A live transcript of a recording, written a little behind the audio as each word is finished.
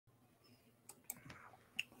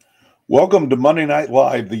Welcome to Monday Night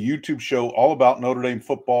Live, the YouTube show all about Notre Dame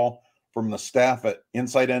football from the staff at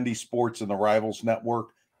Inside ND Sports and the Rivals Network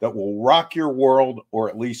that will rock your world or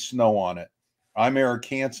at least snow on it. I'm Eric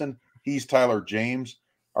Hansen. He's Tyler James.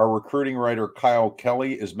 Our recruiting writer Kyle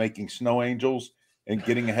Kelly is making snow angels and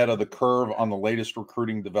getting ahead of the curve on the latest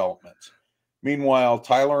recruiting developments. Meanwhile,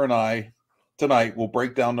 Tyler and I tonight will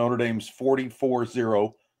break down Notre Dame's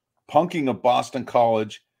 44-0 punking of Boston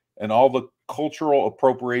College and all the cultural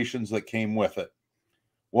appropriations that came with it.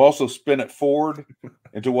 We'll also spin it forward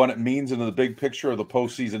into what it means into the big picture of the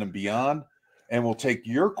postseason and beyond, and we'll take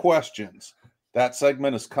your questions. That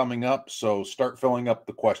segment is coming up, so start filling up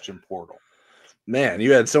the question portal. Man,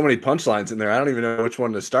 you had so many punchlines in there. I don't even know which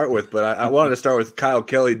one to start with, but I wanted to start with Kyle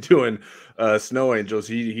Kelly doing snow angels.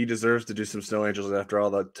 He deserves to do some snow angels after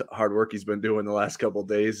all the hard work he's been doing the last couple of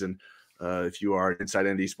days. And if you are an Inside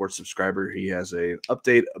ND Sports subscriber, he has an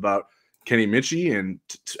update about Kenny Minchey and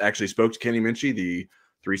actually spoke to Kenny Minchey, the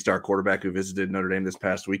three-star quarterback who visited Notre Dame this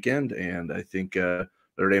past weekend. And I think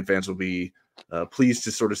Notre Dame fans will be pleased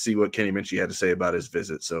to sort of see what Kenny Minchey had to say about his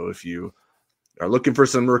visit. So if you are looking for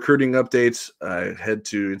some recruiting updates, head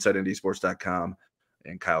to InsideNDSports.com,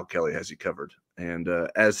 and Kyle Kelly has you covered. And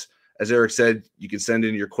as Eric said, you can send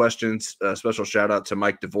in your questions. Special shout out to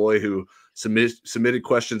Mike DeVoy, who submitted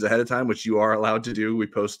questions ahead of time, which you are allowed to do. We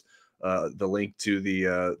post the link to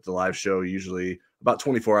the live show usually about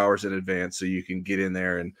 24 hours in advance, so you can get in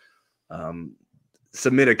there and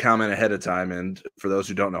submit a comment ahead of time. And for those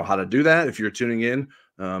who don't know how to do that, if you're tuning in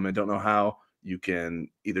and don't know how, you can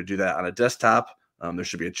either do that on a desktop. There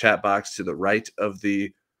should be a chat box to the right of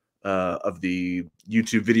the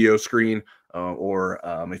YouTube video screen, or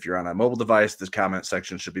if you're on a mobile device, the comment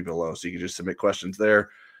section should be below. So you can just submit questions there,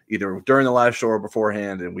 either during the live show or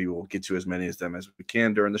beforehand, and we will get to as many of them as we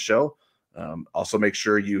can during the show. Also, make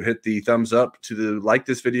sure you hit the thumbs up to like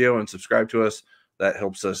this video and subscribe to us. That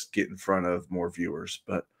helps us get in front of more viewers.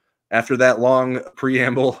 But after that long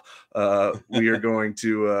preamble, we are going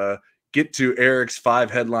to get to Eric's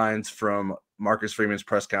 5 headlines from Marcus Freeman's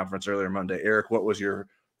press conference earlier Monday. Eric, what was your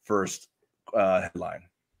first headline?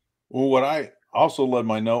 Well, what I also led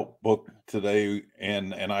my notebook today,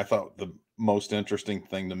 and I thought the most interesting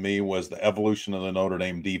thing to me was the evolution of the Notre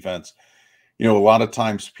Dame defense. You know, a lot of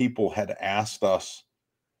times people had asked us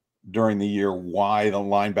during the year why the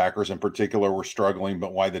linebackers in particular were struggling,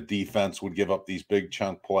 but why the defense would give up these big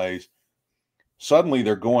chunk plays. Suddenly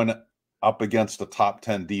they're going up against a top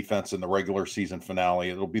 10 defense in the regular season finale.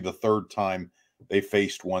 It'll be the third time they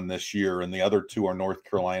faced one this year, and the other two are North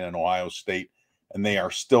Carolina and Ohio State, and they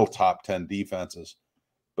are still top 10 defenses.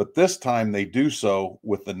 But this time they do so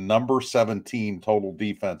with the number 17 total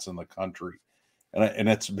defense in the country. And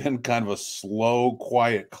it's been kind of a slow,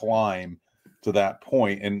 quiet climb to that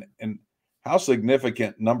point. And how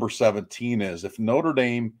significant number 17 is. If Notre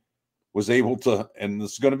Dame was able to, and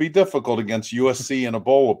this is going to be difficult against USC and a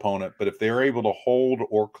bowl opponent, but if they're able to hold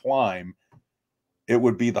or climb, it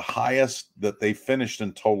would be the highest that they finished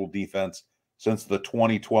in total defense since the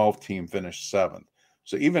 2012 team finished 7th.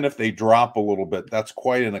 So even if they drop a little bit, that's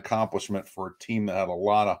quite an accomplishment for a team that had a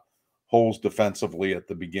lot of holes defensively at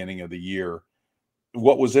the beginning of the year.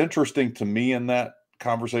 What was interesting to me in that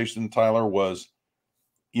conversation, Tyler, was,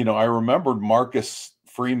 you know, I remembered Marcus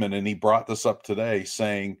Freeman, and he brought this up today,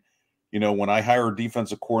 saying, you know, when I hire a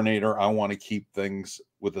defensive coordinator, I want to keep things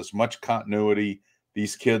with as much continuity.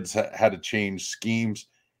 These kids had to change schemes.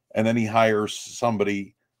 And then he hires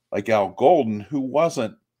somebody like Al Golden, who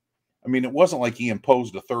wasn't, I mean, it wasn't like he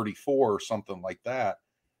imposed a 34 or something like that,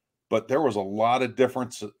 but there was a lot of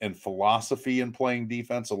difference in philosophy in playing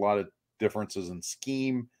defense, a lot of differences in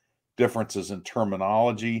scheme, differences in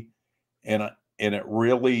terminology. And it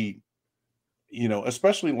really, you know,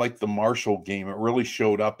 especially like the Marshall game, it really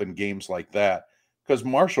showed up in games like that, because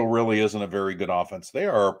Marshall really isn't a very good offense. They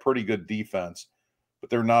are a pretty good defense, but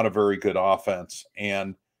they're not a very good offense.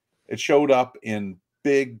 And it showed up in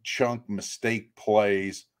big chunk mistake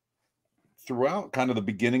plays throughout kind of the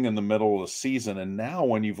beginning and the middle of the season. And now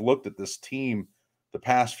when you've looked at this team the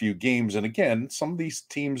past few games, and again, some of these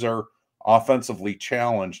teams are offensively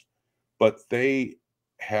challenged, but they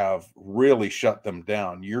have really shut them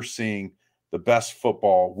down. You're seeing the best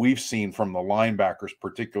football we've seen from the linebackers,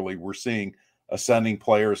 particularly. We're seeing ascending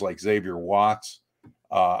players like Xavier Watts.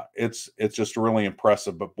 It's just really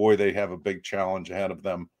impressive, but boy, they have a big challenge ahead of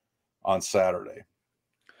them on Saturday.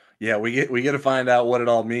 Yeah, we get to find out what it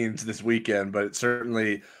all means this weekend, but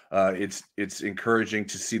certainly it's encouraging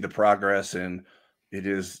to see the progress, and it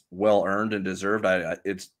is well earned and deserved.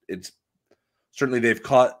 It's certainly they've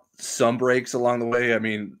caught some breaks along the way. I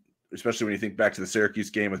mean, especially when you think back to the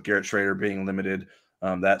Syracuse game with Garrett Schrader being limited,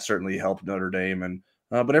 That certainly helped Notre Dame. And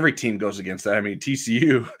but every team goes against that. I mean,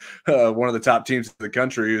 TCU, one of the top teams in the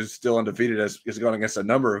country, who's still undefeated, has gone against a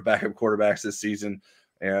number of backup quarterbacks this season.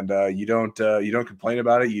 And you don't complain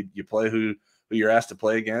about it. You play who you're asked to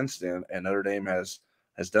play against, and Notre Dame has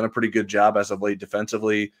done a pretty good job as of late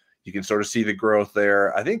defensively. You can sort of see the growth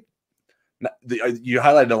there. I think you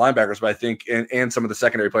highlighted the linebackers, but I think and some of the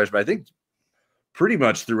secondary players, but I think pretty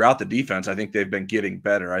much throughout the defense, I think they've been getting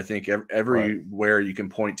better. I think everywhere you can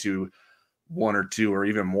point to one or two or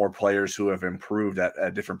even more players who have improved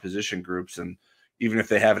at different position groups. And even if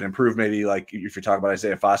they haven't improved, maybe like if you're talking about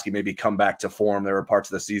Isaiah Foskey, maybe come back to form. There were parts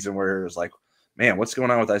of the season where it was like, man, what's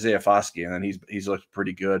going on with Isaiah Foskey? And then he's looked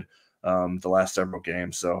pretty good the last several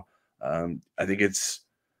games. So I think it's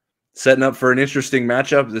setting up for an interesting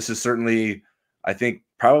matchup. This is certainly, I think,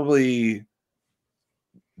 probably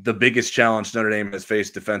the biggest challenge Notre Dame has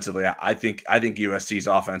faced defensively. I think USC's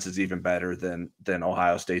offense is even better than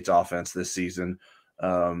Ohio State's offense this season.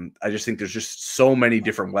 I just think there's just so many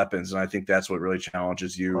different weapons, and I think that's what really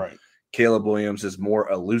challenges you. Right. Caleb Williams is more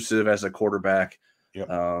elusive as a quarterback, yep.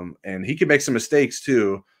 And he can make some mistakes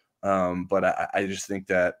too. But I just think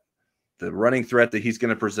that the running threat that he's going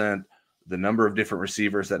to present, the number of different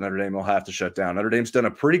receivers that Notre Dame will have to shut down. Notre Dame's done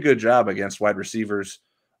a pretty good job against wide receivers.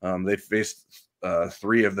 They've faced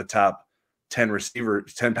 3 of the top 10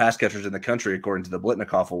 pass catchers in the country, according to the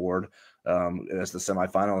Blitnikoff Award, as the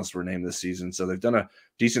semifinalists were named this season. So they've done a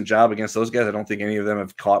decent job against those guys. I don't think any of them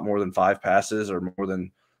have caught more than 5 passes or more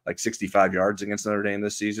than like 65 yards against Notre Dame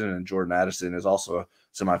this season. And Jordan Addison is also a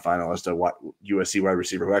semifinalist, a USC wide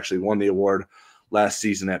receiver who actually won the award last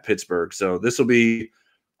season at Pittsburgh. So this will be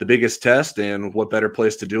the biggest test, and what better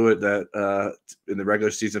place to do it that in the regular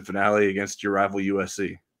season finale against your rival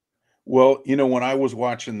USC. Well, when I was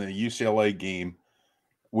watching the UCLA game,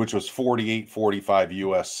 which was 48-45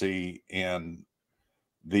 USC, and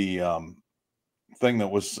the thing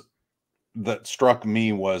that struck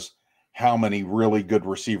me was how many really good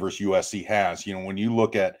receivers USC has. When you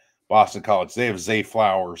look at Boston College, they have Zay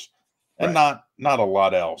Flowers and not a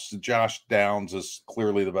lot else. Josh Downs is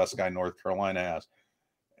clearly the best guy North Carolina has.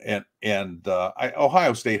 And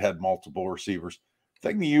Ohio State had multiple receivers. The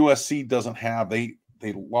thing the USC doesn't have, they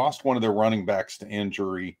lost one of their running backs to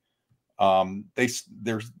injury.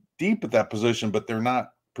 They're deep at that position, but they're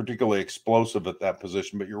not particularly explosive at that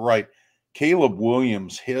position. But you're right. Caleb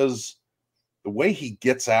Williams, the way he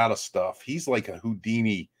gets out of stuff, he's like a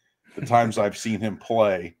Houdini. The times I've seen him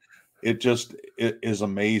play, it is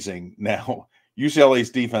amazing. Now, UCLA's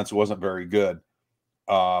defense wasn't very good.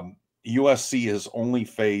 USC has only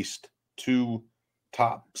faced 2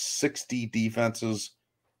 top 60 defenses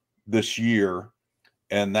this year,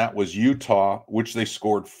 and that was Utah, which they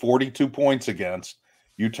scored 42 points against.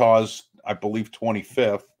 Utah is, I believe,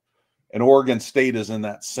 25th, and Oregon State is in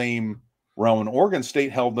that same realm. And Oregon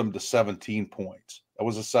State held them to 17 points. That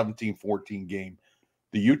was a 17-14 game.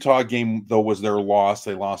 The Utah game, though, was their loss.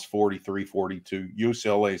 They lost 43-42.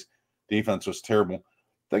 UCLA's defense was terrible.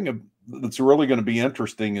 Thing that's really going to be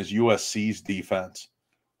interesting is USC's defense.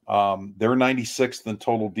 They're 96th in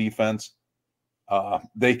total defense.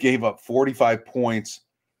 They gave up 45 points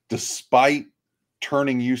despite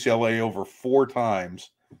turning UCLA over 4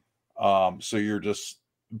 times. So you're just,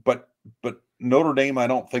 but Notre Dame, I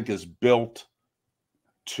don't think, is built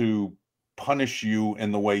to punish you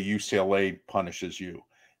in the way UCLA punishes you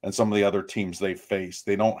and some of the other teams they face.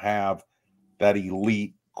 They don't have that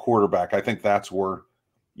elite quarterback. I think that's where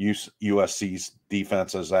USC's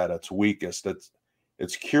defense is at its weakest.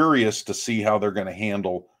 It's curious to see how they're going to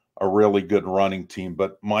handle a really good running team,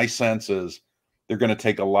 but my sense is they're going to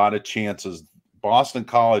take a lot of chances. Boston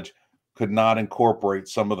College could not incorporate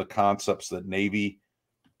some of the concepts that Navy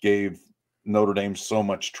gave Notre Dame so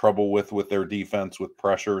much trouble with their defense, with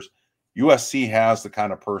pressures. USC has the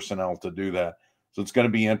kind of personnel to do that. So it's going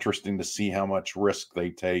to be interesting to see how much risk they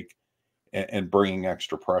take and bringing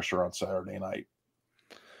extra pressure on Saturday night.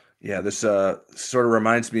 Yeah, this sort of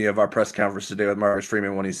reminds me of our press conference today with Marcus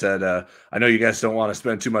Freeman when he said, I know you guys don't want to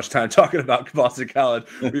spend too much time talking about Boston College.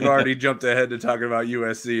 We've already jumped ahead to talking about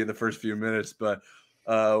USC in the first few minutes. But,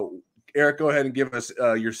 Eric, go ahead and give us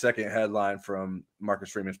your second headline from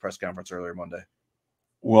Marcus Freeman's press conference earlier Monday.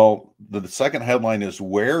 Well, the second headline is,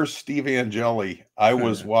 "Where's Steve Angeli?" I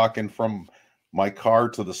was walking from my car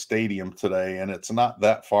to the stadium today, and it's not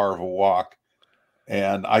that far of a walk.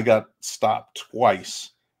 And I got stopped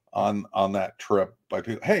twice on that trip by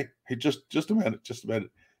people. Hey, just a minute.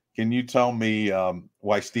 Can you tell me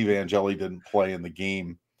why Steve Angeli didn't play in the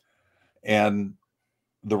game? And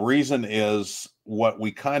the reason is what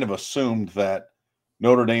we kind of assumed, that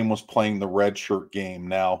Notre Dame was playing the red shirt game.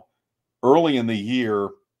 Now, early in the year,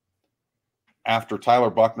 after Tyler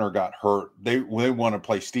Buckner got hurt, they want to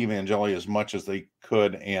play Steve Angeli as much as they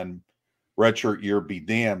could, and redshirt year be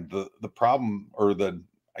damned. The problem, or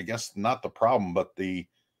I guess not the problem, but the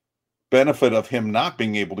benefit of him not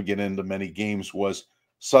being able to get into many games was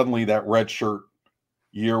suddenly that redshirt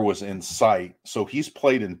year was in sight. So he's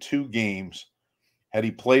played in 2 games. Had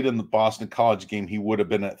he played in the Boston College game, he would have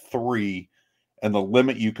been at 3, and the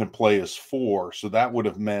limit you can play is 4. So that would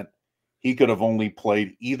have meant he could have only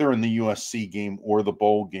played either in the USC game or the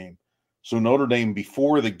bowl game. So Notre Dame,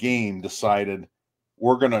 before the game, decided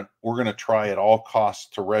we're gonna try at all costs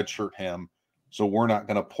to redshirt him. So we're not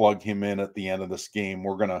going to plug him in at the end of this game.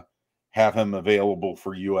 We're going to have him available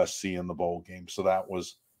for USC in the bowl game. So that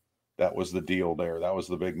was the deal there. That was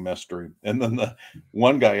the big mystery. And then the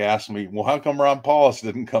one guy asked me, well, how come Ron Paulus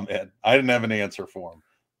didn't come in? I didn't have an answer for him.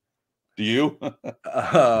 Do you?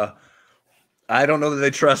 I don't know that they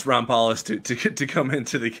trust Ron Paulus to come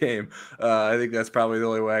into the game. I think that's probably the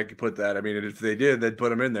only way I could put that. I mean, if they did, they'd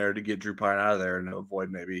put him in there to get Drew Pine out of there and avoid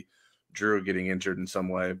maybe Drew getting injured in some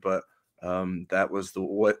way. But that was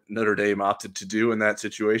what Notre Dame opted to do in that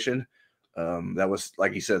situation. That was,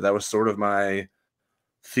 like you said, that was sort of my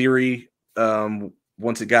theory.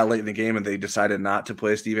 Once it got late in the game and they decided not to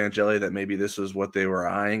play Steve Angeli, that maybe this was what they were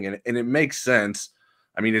eyeing, and it makes sense.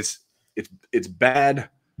 I mean, it's bad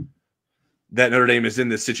that Notre Dame is in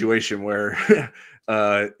this situation where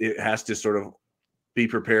it has to sort of be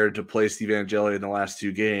prepared to play Steve Angeli in the last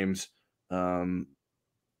 2 games and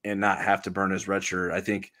not have to burn his red shirt. I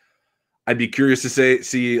think I'd be curious to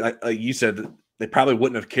see, like you said, they probably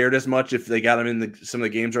wouldn't have cared as much if they got him in some of the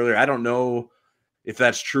games earlier. I don't know if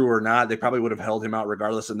that's true or not. They probably would have held him out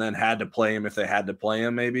regardless and then had to play him if they had to play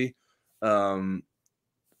him maybe.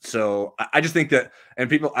 So I just think that,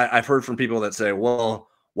 and I've heard from people that say, well,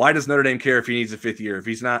 why does Notre Dame care if he needs a 5th year? If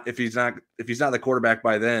he's not the quarterback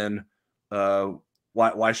by then,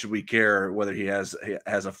 why should we care whether he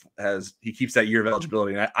he keeps that year of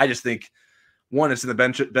eligibility? And I just think, one, it's in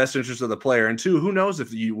the best interest of the player, and 2, who knows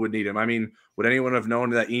if you would need him? I mean, would anyone have known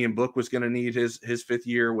that Ian Book was going to need his 5th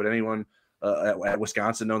year? Would anyone at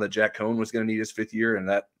Wisconsin know that Jack Cohn was going to need his 5th year? And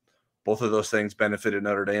that both of those things benefited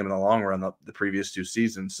Notre Dame in the long run the previous 2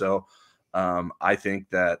 seasons. So I think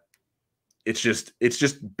that it's just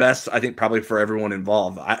best, I think, probably for everyone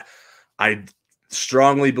involved. I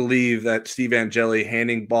strongly believe that Steve Angeli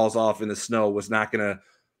handing balls off in the snow was not going to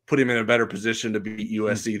put him in a better position to beat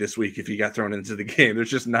USC this week if he got thrown into the game. There's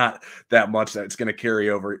just not that much that's going to carry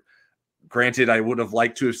over. Granted, I would have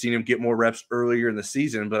liked to have seen him get more reps earlier in the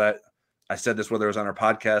season, but I said this whether it was on our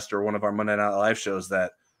podcast or one of our Monday Night Live shows,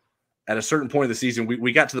 that at a certain point of the season,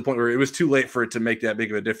 we got to the point where it was too late for it to make that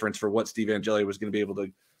big of a difference for what Steve Angeli was going to be able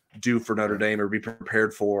to do for Notre Dame or be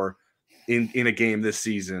prepared for in a game this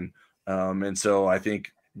season. And so I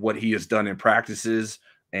think what he has done in practices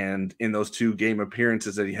and in those 2 game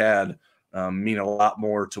appearances that he had mean a lot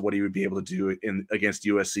more to what he would be able to do against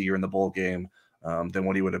USC or in the bowl game than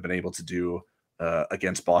what he would have been able to do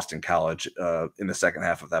against Boston College in the second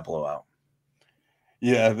half of that blowout.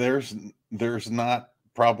 Yeah, there's not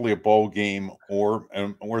probably a bowl game or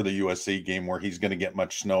the USC game where he's going to get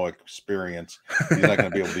much snow experience. He's not going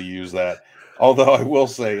to be able to use that. Although I will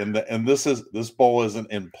say, and this bowl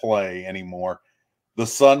isn't in play anymore. The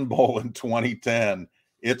Sun Bowl in 2010,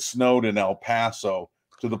 it snowed in El Paso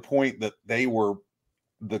to the point that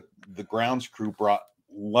the grounds crew brought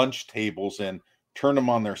lunch tables in, turned them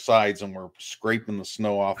on their sides, and were scraping the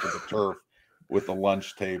snow off of the turf with the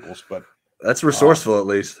lunch tables. But that's resourceful, at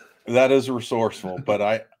least. That is resourceful.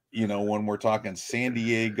 But when we're talking San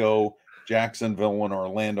Diego, Jacksonville, and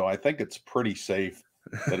Orlando, I think it's pretty safe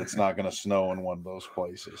that it's not going to snow in one of those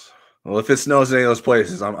places. Well, if it snows in any of those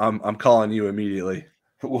places, I'm calling you immediately.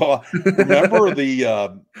 Well, remember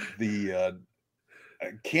the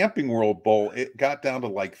Camping World Bowl? It got down to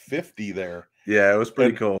like 50 there. Yeah, it was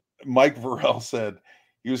pretty cool. Mike Varell said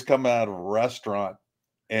he was coming out of a restaurant,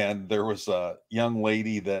 and there was a young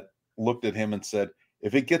lady that looked at him and said,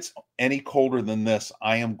 "If it gets any colder than this,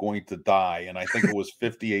 I am going to die." And I think it was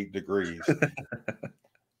 58 degrees.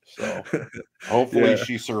 So hopefully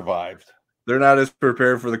she survived. They're not as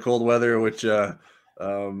prepared for the cold weather, which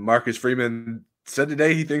Marcus Freeman said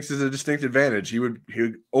today he thinks is a distinct advantage. He would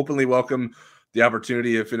openly welcome the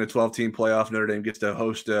opportunity if in a 12-team playoff Notre Dame gets to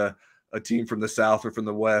host a team from the South or from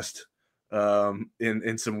the West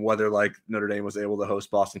in some weather like Notre Dame was able to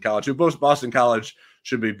host Boston College. Boston College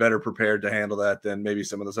should be better prepared to handle that than maybe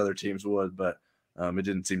some of those other teams would, but it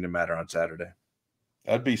didn't seem to matter on Saturday.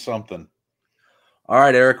 That'd be something. All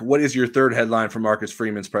right, Eric, what is your third headline from Marcus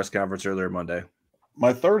Freeman's press conference earlier Monday?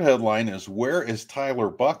 my third headline is, where is Tyler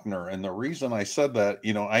Buckner? And the reason I said that,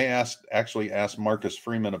 I actually asked Marcus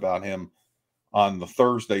Freeman about him on the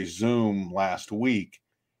Thursday Zoom last week.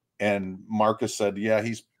 And Marcus said, yeah,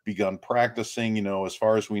 he's begun practicing. As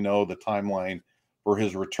far as we know, the timeline for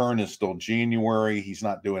his return is still January. He's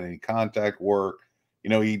not doing any contact work.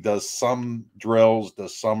 He does some drills,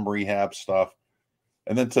 does some rehab stuff.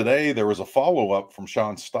 And then today there was a follow-up from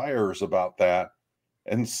Sean Stiers about that.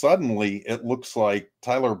 And suddenly it looks like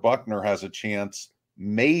Tyler Buckner has a chance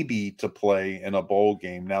maybe to play in a bowl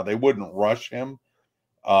game. Now, they wouldn't rush him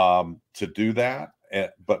to do that.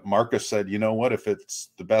 But Marcus said, you know what, if it's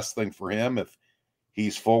the best thing for him, if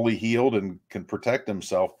he's fully healed and can protect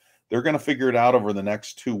himself, they're going to figure it out over the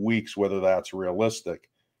next 2 weeks, whether that's realistic.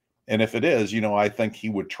 And if it is, I think he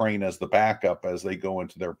would train as the backup as they go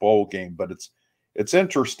into their bowl game. But it's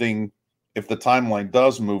interesting if the timeline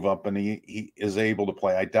does move up and he is able to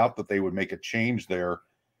play. I doubt that they would make a change there,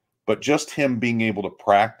 but just him being able to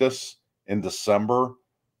practice in December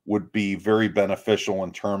would be very beneficial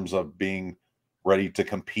in terms of being ready to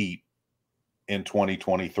compete in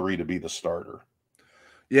 2023 to be the starter.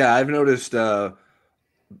 Yeah, I've noticed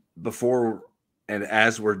before and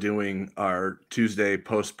as we're doing our Tuesday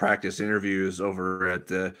post-practice interviews over at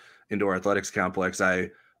the Indoor Athletics Complex, I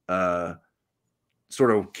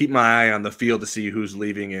sort of keep my eye on the field to see who's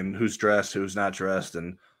leaving and who's dressed, who's not dressed.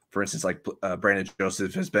 And for instance, like Brandon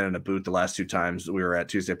Joseph has been in a boot the last 2 times we were at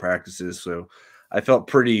Tuesday practices. So I felt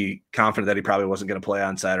pretty confident that he probably wasn't going to play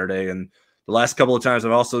on Saturday. And the last couple of times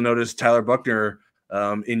I've also noticed Tyler Buckner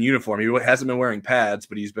in uniform. He hasn't been wearing pads,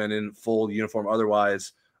 but he's been in full uniform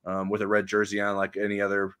otherwise with a red jersey on like any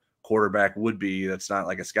other quarterback would be. That's not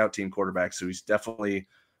like a scout team quarterback. So he's definitely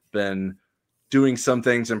been doing some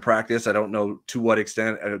things in practice. I don't know to what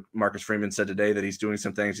extent. Marcus Freeman said today that he's doing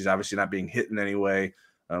some things. He's obviously not being hit in any way,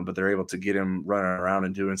 but they're able to get him running around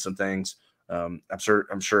and doing some things. I'm sure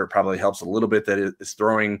it probably helps a little bit that his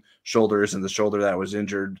throwing shoulders and the shoulder that was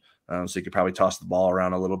injured, so he could probably toss the ball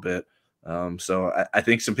around a little bit. So I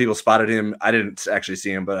think some people spotted him. I didn't actually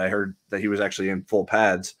see him, but I heard that he was actually in full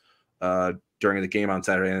pads during the game on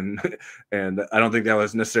Saturday, and I don't think that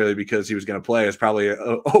was necessarily because he was going to play. It's probably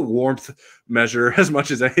a warmth measure as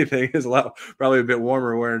much as anything. Is probably a bit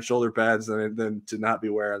warmer wearing shoulder pads than to not be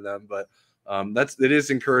wearing them. But it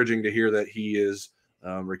is encouraging to hear that he is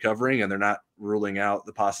recovering, and they're not ruling out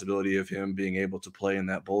the possibility of him being able to play in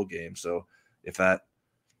that bowl game. So if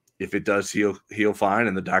it does heal fine,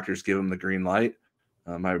 and the doctors give him the green light,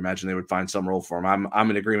 I imagine they would find some role for him.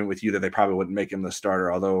 I'm in agreement with you that they probably wouldn't make him the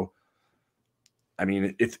starter. Although, I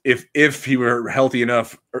mean, if he were healthy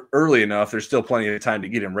enough early enough, there's still plenty of time to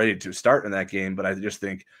get him ready to start in that game. But I just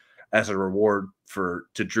think, as a reward to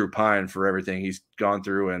Drew Pine for everything he's gone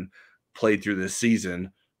through and played through this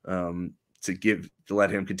season, to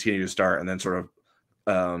let him continue to start and then sort of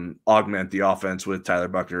augment the offense with Tyler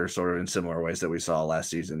Buckner, sort of in similar ways that we saw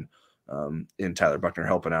last season in Tyler Buckner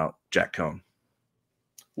helping out Jack Cohn.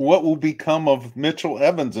 What will become of Mitchell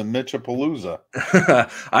Evans and Mitchapalooza?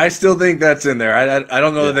 I still think that's in there. I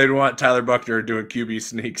don't know that they'd want Tyler Buckner doing QB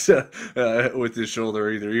sneaks with his shoulder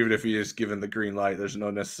either. Even if he is given the green light, there's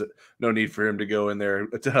no need for him to go in there.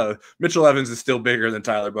 Mitchell Evans is still bigger than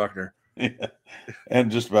Tyler Buckner. Yeah. And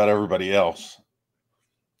just about everybody else.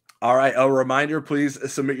 All right. A reminder, please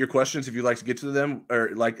submit your questions if you'd like to get to them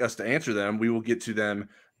or like us to answer them. We will get to them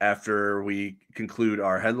after we conclude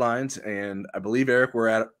our headlines. And I believe, Eric, we're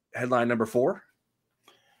at headline number 4.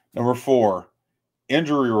 Number 4,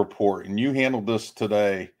 injury report. And you handled this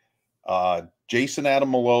today. Jason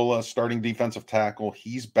Adamalola, starting defensive tackle.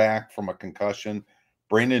 He's back from a concussion.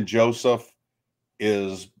 Brandon Joseph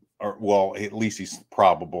at least he's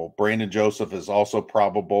probable. Brandon Joseph is also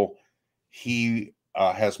probable. He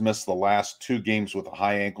has missed the last 2 games with a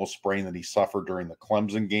high ankle sprain that he suffered during the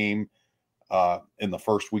Clemson game in the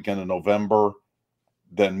first weekend of November.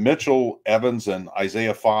 Then Mitchell Evans and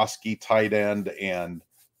Isaiah Foskey, tight end and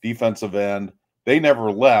defensive end, they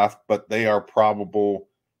never left, but they are probable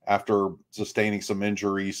after sustaining some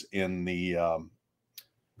injuries in the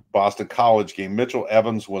Boston College game. Mitchell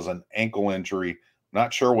Evans was an ankle injury.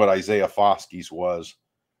 Not sure what Isaiah Foskey's was.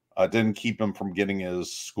 Didn't keep him from getting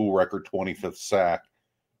his school record 25th sack.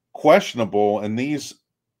 Questionable, and these,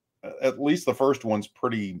 at least the first one's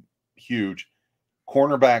pretty huge.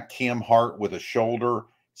 Cornerback Cam Hart with a shoulder.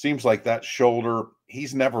 Seems like that shoulder,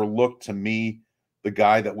 he's never looked to me the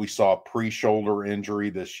guy that we saw pre-shoulder injury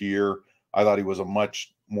this year. I thought he was a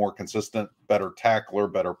much more consistent, better tackler,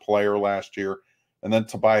 better player last year. And then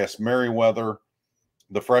Tobias Merriweather,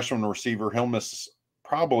 the freshman receiver, he'll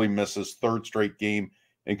probably miss his 3rd straight game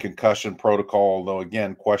in concussion protocol, although,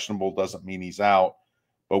 again, questionable doesn't mean he's out.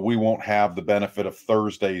 but we won't have the benefit of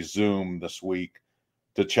Thursday's Zoom this week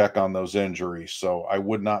to check on those injuries. So I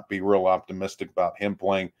would not be real optimistic about him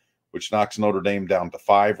playing, which knocks Notre Dame down to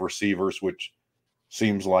 5 receivers, which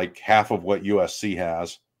seems like half of what USC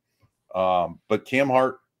has. But Cam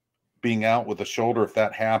Hart being out with a shoulder, if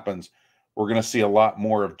that happens, we're going to see a lot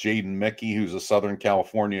more of Jaden Mickey, who's a Southern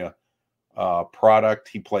California product.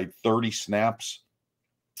 He played 30 snaps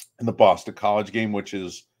in the Boston College game, which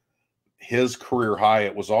is his career high.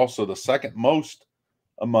 It was also the second most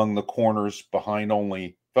among the corners, behind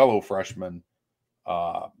only fellow freshman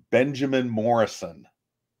Benjamin Morrison.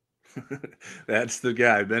 That's the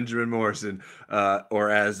guy, Benjamin Morrison,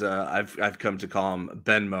 or as I've come to call him,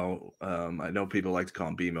 Benmo. I know people like to call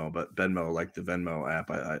him BMO, but Benmo, like the Venmo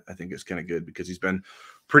app, I think is kind of good because he's been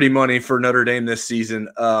pretty money for Notre Dame this season.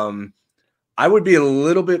 I would be a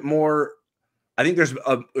little bit more. I think there's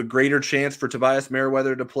a greater chance for Tobias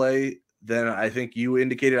Merriweather to play than I think you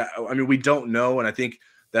indicated. I mean, we don't know, and I think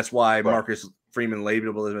that's why Marcus Freeman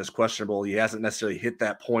labeled him as questionable. He hasn't necessarily hit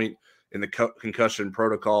that point in the concussion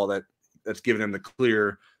protocol that's given him the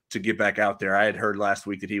clear to get back out there. I had heard last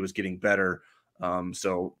week that he was getting better.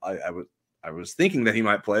 So I was thinking that he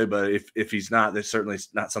might play, but if he's not, that's certainly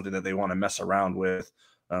not something that they want to mess around with.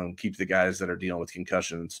 Keep the guys that are dealing with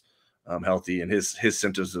concussions healthy, and his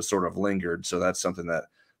symptoms have sort of lingered. So that's something that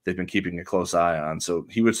they've been keeping a close eye on. So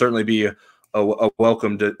he would certainly be a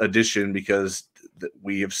welcomed addition because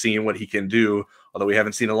we have seen what he can do, although we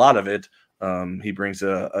haven't seen a lot of it. He brings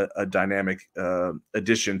a dynamic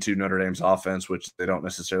addition to Notre Dame's offense, which they don't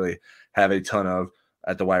necessarily have a ton of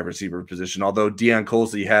at the wide receiver position. Although Deion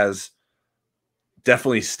Colsley has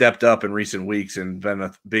definitely stepped up in recent weeks and been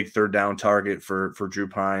a big third down target for Drew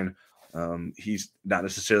Pine. He's not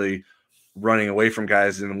necessarily running away from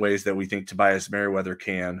guys in ways that we think Tobias Merriweather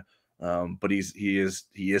can, but he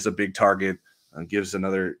is a big target and gives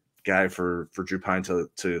another guy for Drew Pine to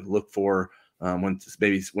look for when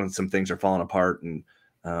some things are falling apart, and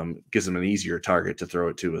gives him an easier target to throw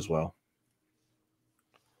it to as well.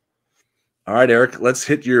 All right, Eric, let's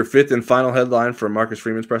hit your fifth and final headline from Marcus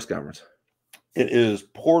Freeman's press conference. It is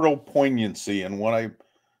portal poignancy, and what I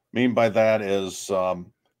mean by that is,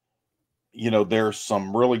 there's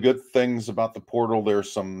some really good things about the portal.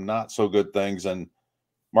 There's some not so good things, and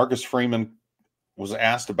Marcus Freeman was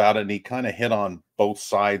asked about it, and he kind of hit on both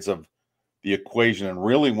sides of the equation. And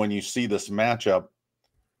really, when you see this matchup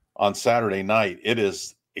on Saturday night, it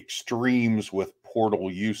is extremes with portal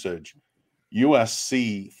usage.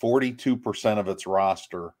 USC, 42% of its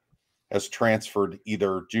roster has transferred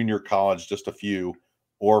either junior college, just a few,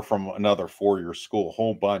 or from another four-year school, a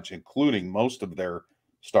whole bunch, including most of their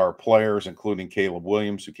star players, including Caleb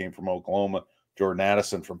Williams, who came from Oklahoma, Jordan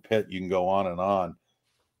Addison from Pitt. You can go on and on.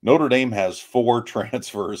 Notre Dame has 4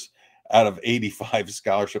 transfers out of 85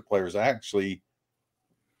 scholarship players. Actually,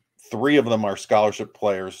 3 of them are scholarship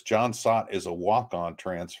players. John Sott is a walk-on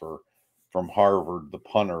transfer from Harvard, the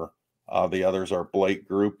punter. The others are Blake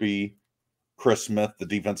Grupe, Chris Smith, the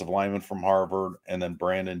defensive lineman from Harvard, and then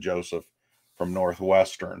Brandon Joseph from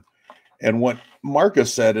Northwestern. And what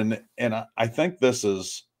Marcus said, and I think this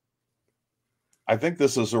is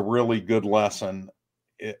a really good lesson,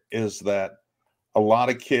 is that a lot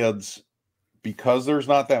of kids, because there's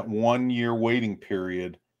not that 1-year waiting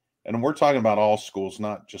period, and we're talking about all schools,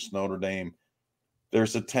 not just Notre Dame,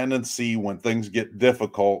 there's a tendency when things get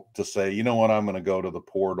difficult to say, you know what, I'm going to go to the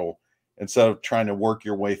portal instead of trying to work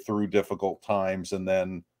your way through difficult times. And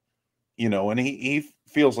then, and he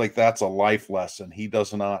feels like that's a life lesson. He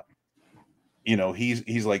does not,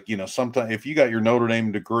 he's like, sometimes if you got your Notre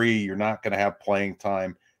Dame degree, you're not going to have playing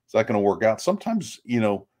time. It's not going to work out. Sometimes,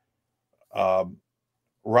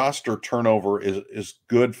 roster turnover is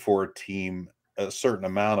good for a team, a certain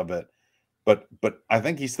amount of it. But I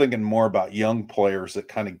think he's thinking more about young players that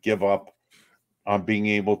kind of give up on being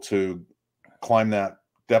able to climb that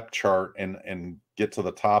depth chart and get to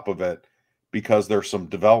the top of it because there's some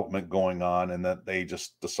development going on and that they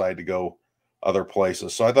just decide to go other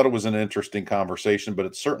places. So I thought it was an interesting conversation, but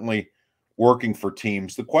it's certainly working for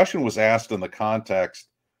teams. The question was asked in the context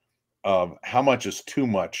of how much is too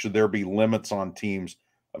much. Should there be limits on teams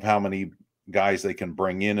of how many guys they can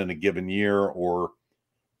bring in a given year or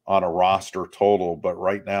on a roster total? But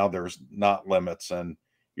right now there's not limits, and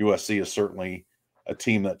USC is certainly a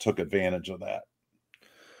team that took advantage of that.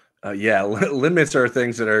 Limits are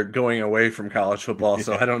things that are going away from college football.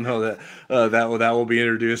 So I don't know that that will be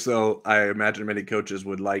introduced. So I imagine many coaches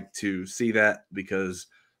would like to see that because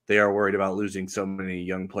they are worried about losing so many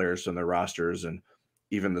young players from their rosters. And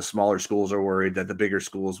even the smaller schools are worried that the bigger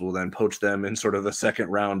schools will then poach them in sort of the second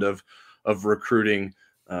round of recruiting.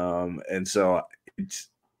 And so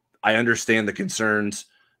I understand the concerns.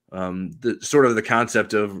 The sort of the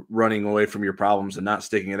concept of running away from your problems and not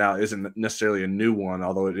sticking it out isn't necessarily a new one,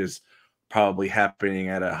 although it is probably happening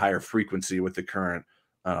at a higher frequency with the current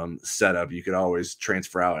setup. You could always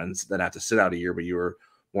transfer out and then have to sit out a year, but you were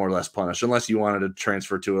more or less punished unless you wanted to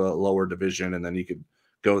transfer to a lower division, and then you could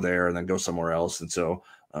go there and then go somewhere else. And so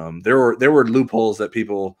there were loopholes that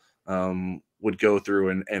people would go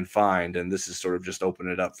through and find, and this is sort of just open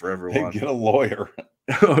it up for everyone. Get a lawyer.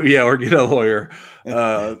 Oh yeah, or get a lawyer.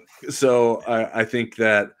 So I think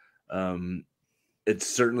that it's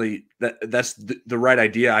certainly that's the right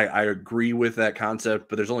idea. I agree with that concept,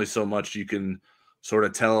 but there's only so much you can sort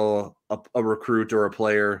of tell a recruit or a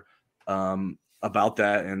player about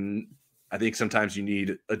that. And I think sometimes you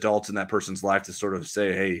need adults in that person's life to sort of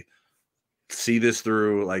say, hey, see this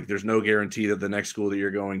through. Like, there's no guarantee that the next school that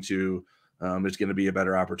you're going to is going to be a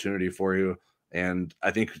better opportunity for you. And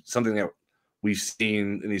I think something that we've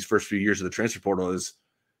seen in these first few years of the transfer portal is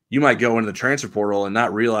you might go into the transfer portal and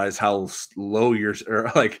not realize how low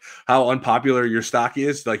or like how unpopular your stock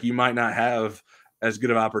is. Like, you might not have as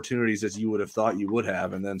good of opportunities as you would have thought you would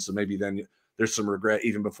have. And then, so maybe then there's some regret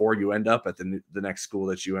even before you end up at the next school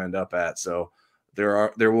that you end up at. So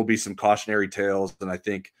there will be some cautionary tales. And I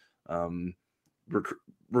think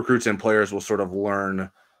recruits and players will sort of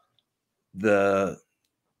learn the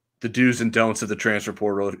do's and don'ts of the transfer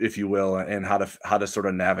portal, if you will, and how to sort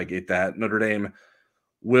of navigate that. Notre Dame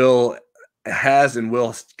has and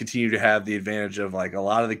will continue to have the advantage of, like, a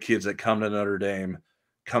lot of the kids that come to Notre Dame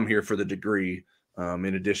come here for the degree,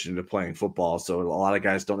 in addition to playing football. So a lot of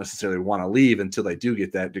guys don't necessarily want to leave until they do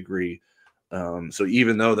get that degree. So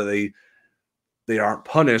even though that they aren't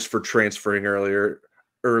punished for transferring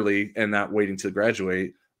early and not waiting to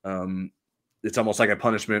graduate, it's almost like a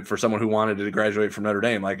punishment for someone who wanted to graduate from Notre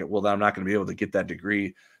Dame. Like, well, I'm not going to be able to get that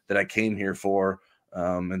degree that I came here for.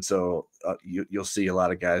 And so you'll see a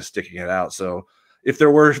lot of guys sticking it out. So if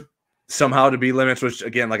there were somehow to be limits, which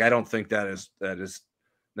again, like, I don't think that is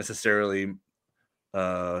necessarily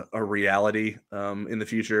a reality in the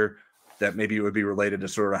future, that maybe it would be related to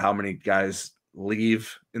sort of how many guys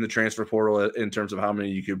leave in the transfer portal in terms of how many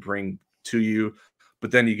you could bring to you.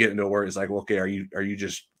 But then you get into where it's like, well, okay, are you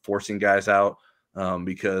just forcing guys out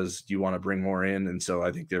because you want to bring more in? And so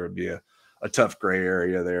I think there would be a tough gray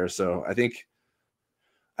area there. So I think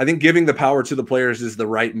giving the power to the players is the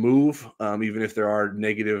right move, even if there are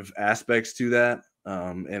negative aspects to that.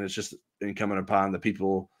 And it's just incumbent upon the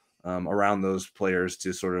people around those players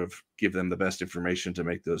to sort of give them the best information to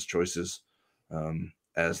make those choices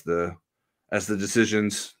as the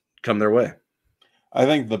decisions come their way. I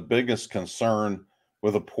think the biggest concern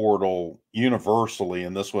with a portal universally,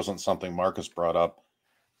 and this wasn't something Marcus brought up,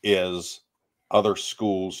 is other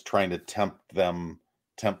schools trying to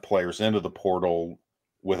tempt players into the portal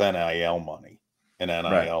with NIL money and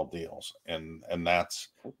NIL deals. And that's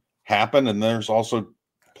happened. And there's also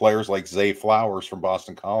players like Zay Flowers from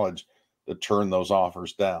Boston College that turn those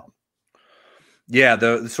offers down. Yeah,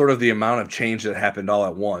 the sort of the amount of change that happened all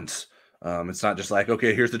at once. It's not just like,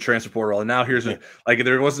 okay, here's the transfer portal, and now here's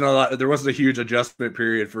there wasn't a huge adjustment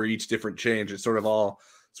period for each different change. It sort of all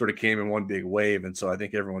came in one big wave. And so I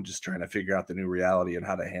think everyone's just trying to figure out the new reality and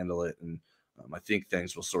how to handle it. And I think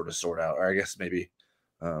things will sort out, or I guess maybe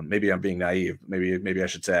I'm being naive. Maybe I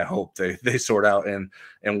should say I hope they sort out and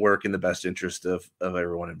work in the best interest of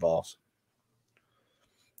everyone involved.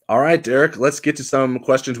 All right, Derek, let's get to some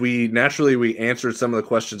questions. We answered some of the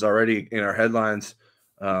questions already in our headlines.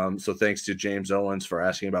 So thanks to James Owens for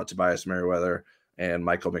asking about Tobias Merriweather and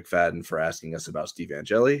Michael McFadden for asking us about Steve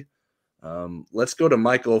Angeli. Let's go to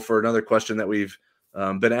Michael for another question that we've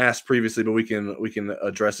been asked previously, but we can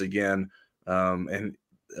address again. And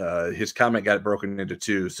his comment got broken into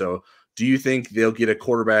two. So do you think they'll get a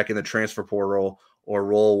quarterback in the transfer portal or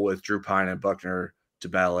roll with Drew Pine and Buckner to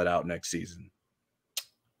battle it out next season?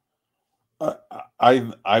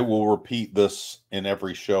 I will repeat this in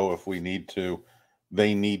every show if we need to.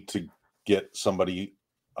 They need to get somebody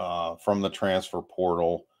from the transfer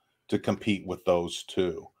portal to compete with those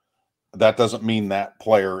two. That doesn't mean that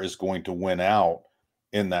player is going to win out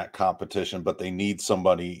in that competition, but they need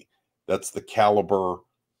somebody that's the caliber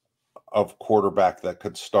of quarterback that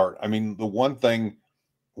could start. I mean, the one thing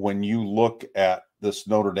when you look at this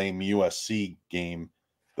Notre Dame USC game,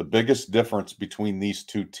 the biggest difference between these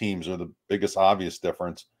two teams, or the biggest obvious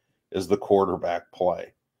difference, is the quarterback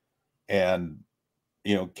play. And,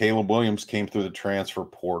 you know, Caleb Williams came through the transfer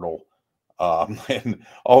portal, and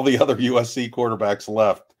all the other USC quarterbacks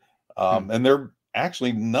left. And they're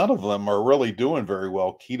actually, none of them are really doing very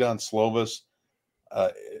well. Keaton Slovis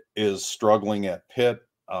is struggling at Pitt.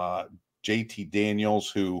 JT Daniels,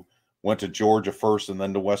 who went to Georgia first and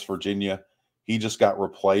then to West Virginia. He just got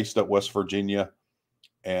replaced at West Virginia.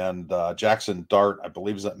 And Jackson Dart, I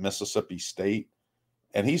believe, is at Mississippi State.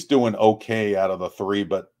 And he's doing okay out of the three,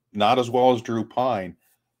 but not as well as Drew Pine.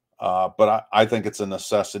 But I think it's a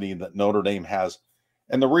necessity that Notre Dame has.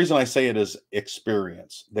 And the reason I say it is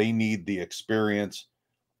experience. They need the experience.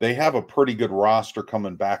 They have a pretty good roster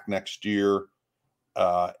coming back next year.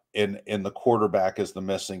 In the quarterback is the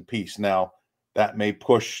missing piece. Now, that may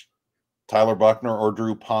push Tyler Buchner or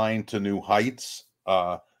Drew Pine to new heights.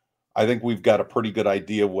 I think we've got a pretty good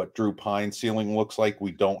idea of what Drew Pine's ceiling looks like.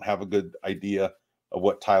 We don't have a good idea of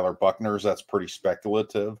what Tyler Buchner's. That's pretty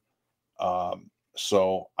speculative.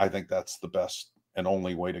 So I think that's the best and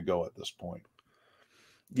only way to go at this point.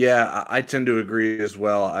 Yeah, I tend to agree as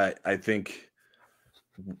well. I think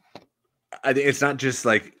it's not just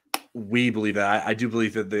like we believe that. I do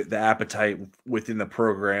believe that the appetite within the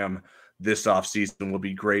program this offseason will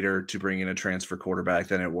be greater to bring in a transfer quarterback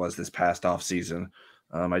than it was this past offseason.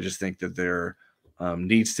 I just think that there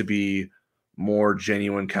needs to be more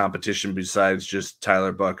genuine competition besides just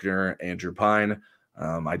Tyler Buchner and Drew Pine.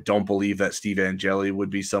 I don't believe that Steve Angeli would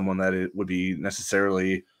be someone that it would be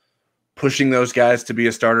necessarily pushing those guys to be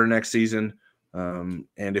a starter next season. And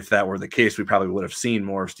if that were the case, we probably would have seen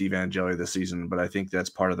more of Steve Angeli this season. But I think that's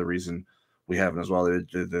part of the reason we haven't as well.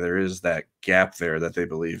 There is that gap there that they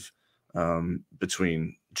believe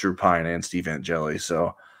between Drew Pine and Steve Angeli.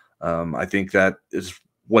 So I think that is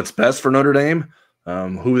what's best for Notre Dame.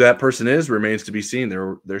 Who that person is remains to be seen.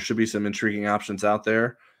 There should be some intriguing options out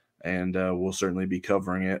there, and we'll certainly be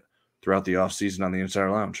covering it throughout the offseason on the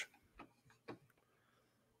Insider Lounge.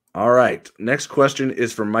 All right. Next question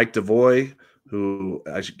is from Mike DeVoy, who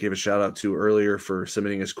I gave a shout out to earlier for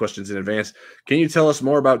submitting his questions in advance. Can you tell us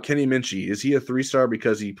more about Kenny Minchey? Is he a 3-star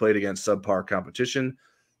because he played against subpar competition,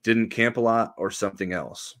 didn't camp a lot, or something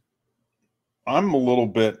else? I'm a little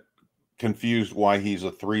bit confused why he's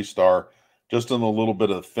a 3-star. Just in a little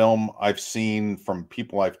bit of film I've seen from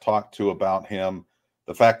people I've talked to about him,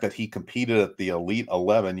 the fact that he competed at the Elite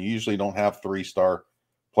 11, you usually don't have 3-star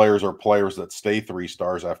players or players that stay 3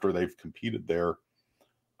 stars after they've competed there.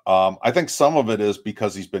 I think some of it is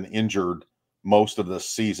because he's been injured most of this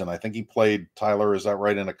season. I think he played, Tyler, is that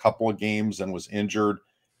right, in a couple of games and was injured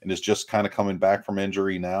and is just kind of coming back from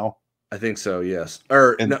injury now? I think so, yes.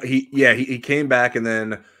 He came back and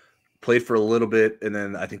then played for a little bit, and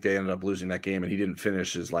then I think they ended up losing that game, and he didn't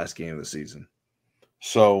finish his last game of the season.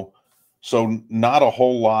 So not a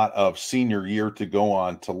whole lot of senior year to go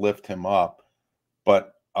on to lift him up,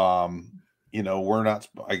 but we're not,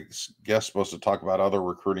 I guess, supposed to talk about other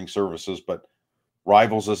recruiting services, but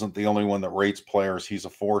Rivals isn't the only one that rates players. He's a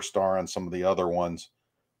 4-star on some of the other ones.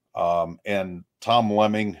 And Tom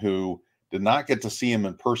Lemming, who did not get to see him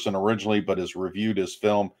in person originally, but has reviewed his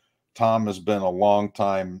film. Tom has been a long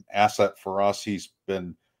time asset for us. He's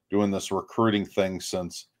been doing this recruiting thing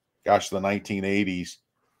since, the 1980s.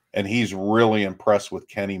 And he's really impressed with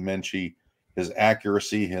Kenny Minchey, his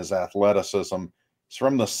accuracy, his athleticism. He's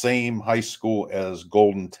from the same high school as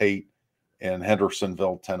Golden Tate in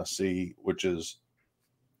Hendersonville, Tennessee, which is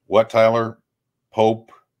what, Tyler?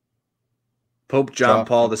 Pope John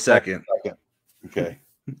Paul II. Okay.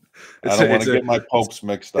 I don't want to get my popes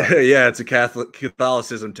mixed up. Yeah, it's a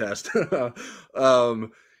Catholicism test. I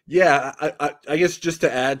guess just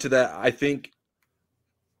to add to that, I think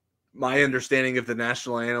my understanding of the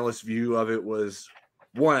national analyst view of it was,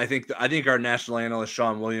 one, I think our national analyst,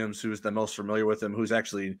 Sean Williams, who's the most familiar with him, who's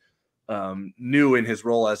actually new in his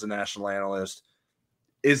role as a national analyst,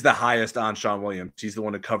 is the highest on Sean Williams. He's the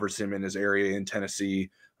one who covers him in his area in Tennessee,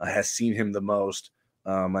 has seen him the most,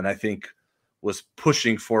 and I think was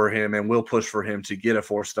pushing for him and will push for him to get a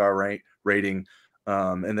 4-star rating.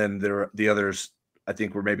 And then the others, I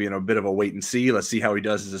think, were maybe in a bit of a wait and see. Let's see how he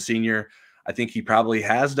does as a senior. I think he probably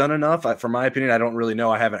has done enough. From my opinion, I don't really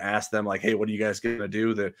know. I haven't asked them, like, hey, what are you guys going to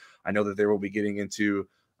do? That I know that they will be getting into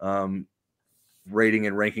rating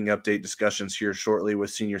and ranking update discussions here shortly with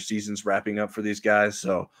senior seasons wrapping up for these guys.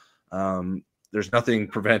 So there's nothing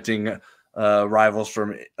preventing Rivals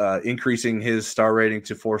from increasing his star rating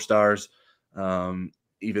to 4 stars,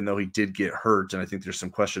 even though he did get hurt. And I think there's some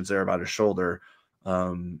questions there about his shoulder.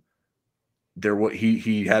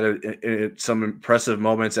 He had some impressive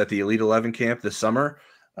moments at the Elite 11 camp this summer.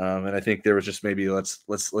 And I think there was just maybe let's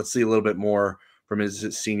see a little bit more from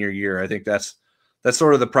his senior year. I think that's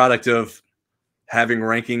sort of the product of having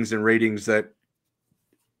rankings and ratings that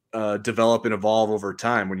develop and evolve over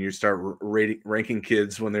time. When you start ranking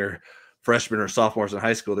kids when they're freshmen or sophomores in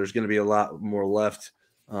high school, there's going to be a lot more left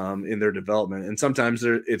in their development. And sometimes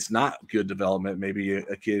it's not good development. Maybe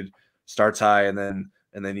a kid starts high and then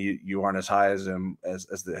and then you aren't as high as him as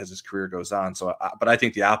his career goes on. So, but I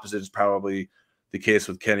think the opposite is probably the case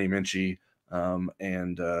with Kenny Minchey,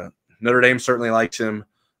 and Notre Dame certainly likes him,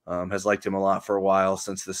 has liked him a lot for a while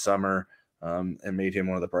since the summer, and made him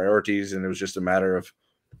one of the priorities. And it was just a matter of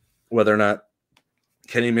whether or not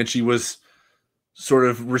Kenny Minchey was sort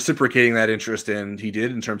of reciprocating that interest, and he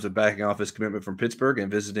did, in terms of backing off his commitment from Pittsburgh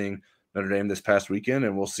and visiting Notre Dame this past weekend.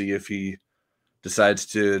 And we'll see if he decides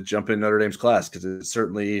to jump in Notre Dame's class, because it's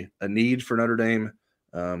certainly a need for Notre Dame,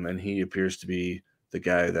 and he appears to be the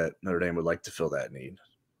guy that Notre Dame would like to fill that need.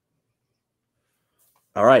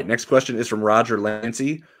 All right, next question is from Roger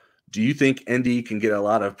Lancy. Do you think ND can get a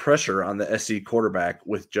lot of pressure on the SC quarterback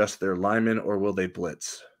with just their linemen, or will they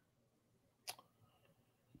blitz?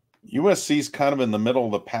 USC's kind of in the middle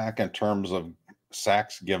of the pack in terms of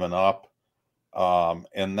sacks given up,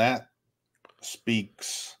 and that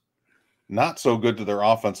speaks not so good to their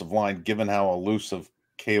offensive line, given how elusive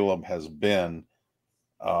Caleb has been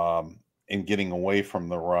in getting away from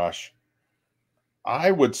the rush.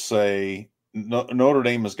 I would say Notre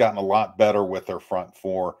Dame has gotten a lot better with their front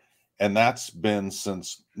four, and that's been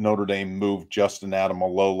since Notre Dame moved Justin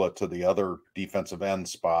Adamalola to the other defensive end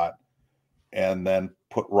spot, and then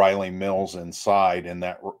put Riley Mills inside in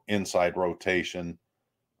that inside rotation,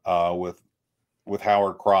 with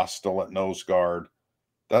Howard Cross still at nose guard.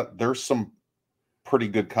 That there's some pretty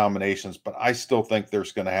good combinations, but I still think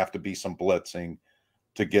there's going to have to be some blitzing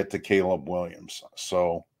to get to Caleb Williams.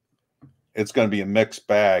 So it's going to be a mixed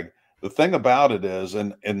bag. The thing about it is,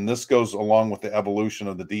 and this goes along with the evolution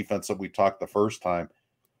of the defense that we talked the first time,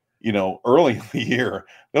 early in the year,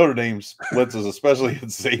 Notre Dame's blitzes, especially in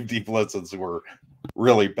safety blitzes, were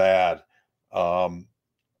really bad.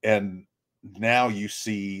 And now you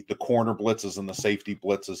see the corner blitzes and the safety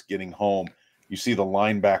blitzes getting home. You see the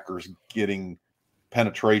linebackers getting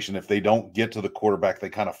penetration. If they don't get to the quarterback, they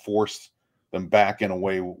kind of force them back in a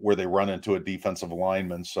way where they run into a defensive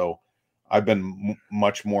lineman. So I've been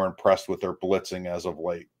much more impressed with their blitzing as of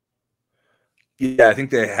late. Yeah, I think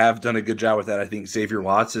they have done a good job with that. I think Xavier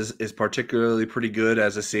Watts is particularly pretty good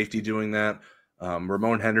as a safety doing that.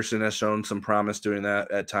 Ramon Henderson has shown some promise doing that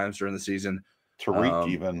at times during the season. Tariq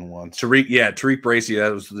even once. Tariq Bracy,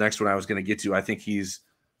 that was the next one I was going to get to. I think it's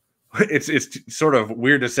sort of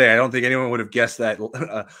weird to say. I don't think anyone would have guessed that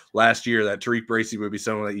last year, that Tariq Bracy would be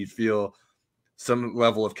someone that you'd feel some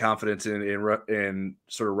level of confidence in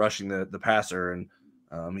sort of rushing the passer.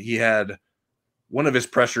 And he had one of his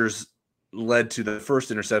pressures led to the first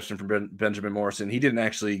interception from Benjamin Morrison. He didn't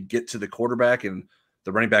actually get to the quarterback, and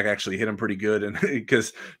the running back actually hit him pretty good. And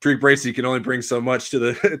because Tariq Bracy can only bring so much to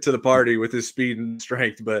the party with his speed and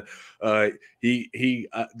strength, but the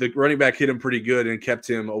running back hit him pretty good and kept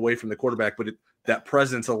him away from the quarterback. But that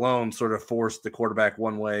presence alone sort of forced the quarterback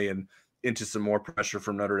one way and into some more pressure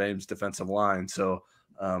from Notre Dame's defensive line. So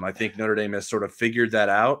I think Notre Dame has sort of figured that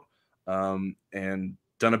out and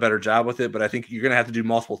done a better job with it. But I think you're going to have to do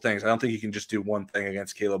multiple things. I don't think you can just do one thing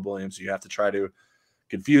against Caleb Williams. You have to try to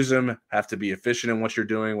confuse him, have to be efficient in what you're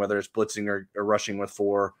doing, whether it's blitzing or rushing with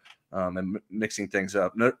four, and mixing things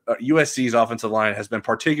up. USC's offensive line has been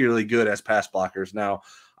particularly good as pass blockers. Now,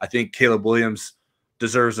 I think Caleb Williams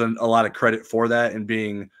deserves a lot of credit for that and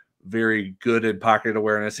being very good in pocket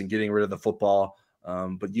awareness and getting rid of the football.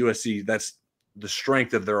 But USC, that's the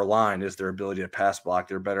strength of their line, is their ability to pass block.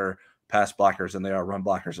 They're better pass blockers than they are run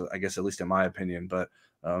blockers, I guess, at least in my opinion. But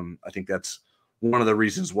I think that's one of the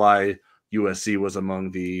reasons why USC was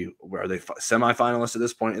among where they semifinalists at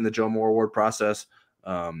this point in the Joe Moore Award process.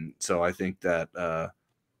 So I think that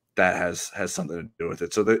that has something to do with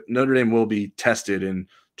it. So Notre Dame will be tested in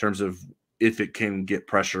terms of if it can get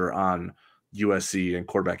pressure on USC and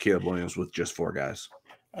quarterback Caleb Williams with just four guys.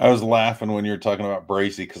 I was laughing when you were talking about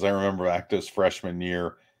Bracy, because I remember back to his freshman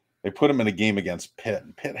year, they put him in a game against Pitt,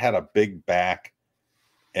 and Pitt had a big back,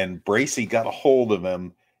 and Bracy got a hold of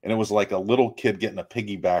him, and it was like a little kid getting a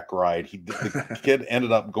piggyback ride. The kid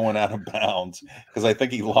ended up going out of bounds because I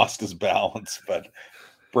think he lost his balance, but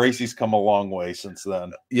Bracy's come a long way since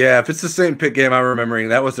then. Yeah, if it's the same Pitt game I'm remembering,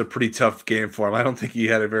 that was a pretty tough game for him. I don't think he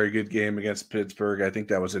had a very good game against Pittsburgh. I think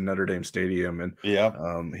that was in Notre Dame Stadium, and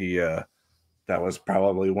that was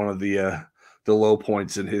probably one of the low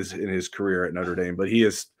points in his career at Notre Dame. But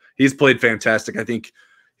he's played fantastic. I think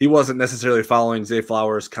he wasn't necessarily following Zay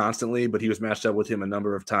Flowers constantly, but he was matched up with him a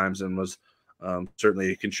number of times and was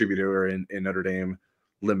certainly a contributor in Notre Dame,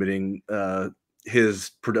 limiting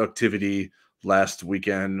his productivity last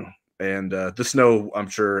weekend. And the snow, I'm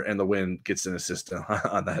sure, and the wind gets an assist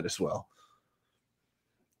on that as well.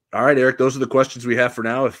 All right, Eric, those are the questions we have for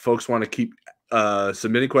now. If folks want to keep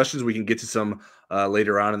submitting questions. We can get to some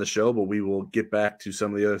later on in the show, but we will get back to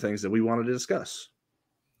some of the other things that we wanted to discuss.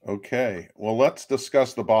 Okay. Well, let's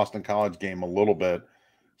discuss the Boston College game a little bit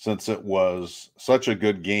since it was such a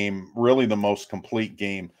good game, really the most complete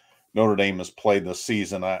game Notre Dame has played this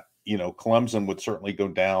season. Clemson would certainly go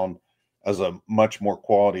down as a much more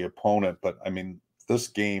quality opponent, but I mean, this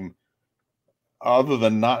game, other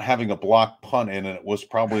than not having a block punt in it, was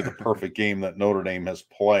probably the perfect game that Notre Dame has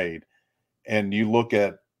played. And you look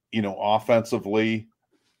at, offensively,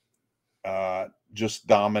 just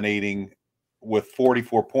dominating with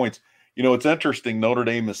 44 points. It's interesting. Notre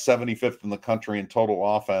Dame is 75th in the country in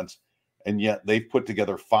total offense, and yet they've put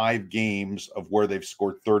together 5 games of where they've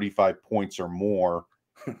scored 35 points or more.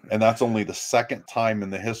 And that's only the second time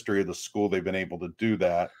in the history of the school they've been able to do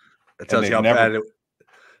that. It tells you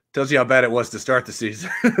how bad it was to start the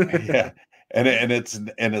season. Yeah. And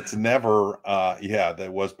it's never that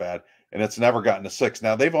was bad. And it's never gotten to 6.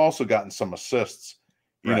 Now they've also gotten some assists,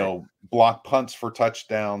 block punts for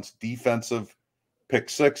touchdowns, defensive pick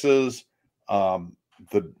sixes.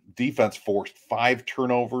 The defense forced 5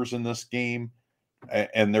 turnovers in this game,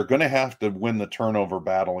 and they're going to have to win the turnover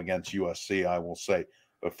battle against USC, I will say.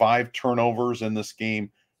 But 5 turnovers in this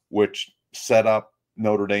game, which set up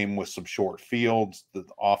Notre Dame with some short fields, the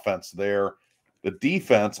offense there. The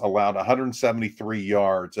defense allowed 173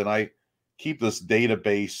 yards, and I keep this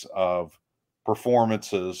database of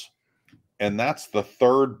performances, and that's the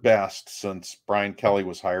 3rd best since Brian Kelly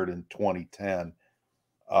was hired in 2010.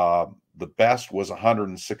 The best was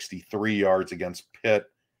 163 yards against Pitt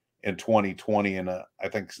in 2020, and I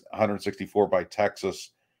think 164 by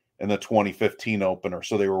Texas in the 2015 opener.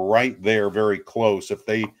 So they were right there, very close. If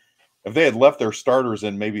they had left their starters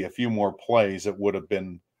in maybe a few more plays, it would have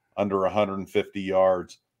been under 150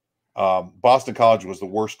 yards. Boston College was the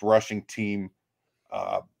worst rushing team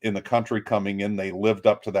in the country coming in. They lived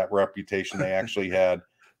up to that reputation. They actually had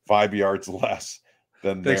 5 yards less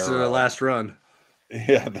than thanks to the last run.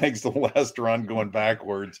 Yeah, thanks to the last run going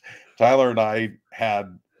backwards. Tyler and I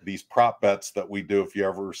had these prop bets that we do if you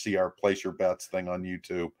ever see our Place Your Bets thing on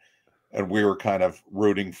YouTube. And we were kind of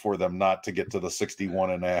rooting for them not to get to the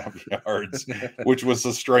 61.5 yards, which was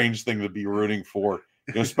a strange thing to be rooting for.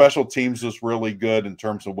 Special teams was really good in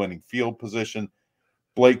terms of winning field position.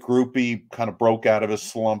 Blake Grupe kind of broke out of his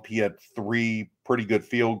slump. He had 3 pretty good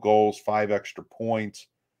field goals, 5 extra points.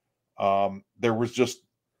 It was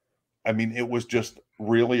just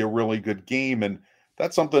really a really good game. And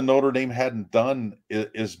that's something Notre Dame hadn't done,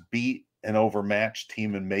 is beat an overmatched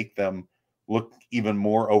team and make them look even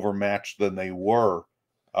more overmatched than they were.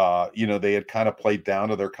 They had kind of played down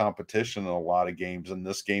to their competition in a lot of games. In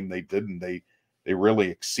this game, they didn't. They really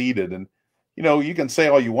exceeded. And, you can say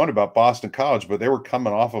all you want about Boston College, but they were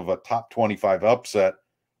coming off of a top 25 upset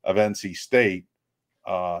of NC State.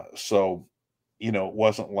 So, it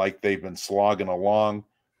wasn't like they've been slogging along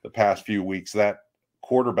the past few weeks. That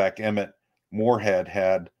quarterback, Emmett Moorhead,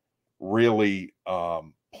 had really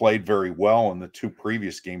played very well in the 2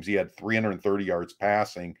 previous games. He had 330 yards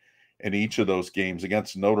passing in each of those games.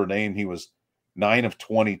 Against Notre Dame, he was 9 of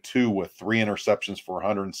 22 with 3 interceptions for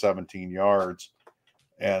 117 yards.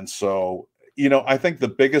 And so, I think the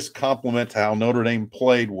biggest compliment to how Notre Dame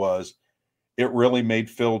played was it really made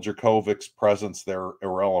Phil Jurkovec's presence there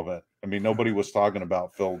irrelevant. I mean, nobody was talking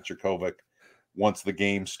about Phil Jurkovec once the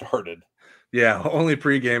game started. Yeah, only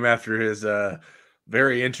pregame after his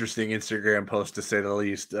very interesting Instagram post, to say the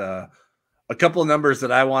least. A couple of numbers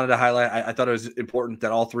that I wanted to highlight. I thought it was important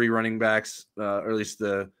that all 3 running backs, or at least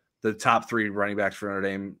the top 3 running backs for Notre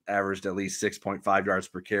Dame, averaged at least 6.5 yards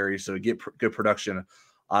per carry. So to get good production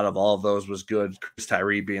out of all of those was good. Chris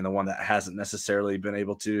Tyree being the one that hasn't necessarily been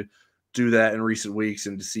able to do that in recent weeks,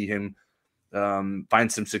 and to see him find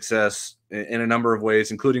some success in a number of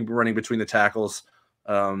ways, including running between the tackles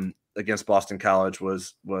against Boston College,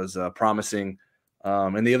 was promising.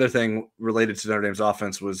 And the other thing related to Notre Dame's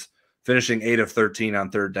offense was finishing 8 of 13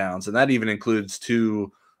 on 3rd downs. And that even includes 2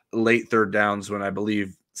 late 3rd downs when I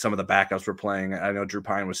believe some of the backups were playing. I know Drew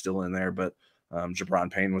Pine was still in there, but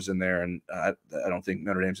Jabron Payne was in there. And I don't think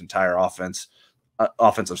Notre Dame's entire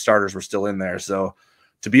offensive starters were still in there. So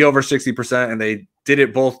to be over 60%, and they did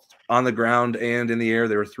it both on the ground and in the air.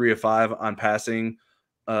 They were 3 of 5 on passing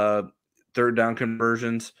 3rd down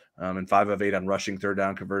conversions, and 5 of 8 on rushing 3rd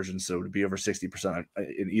down conversions. So to be over 60%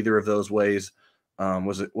 in either of those ways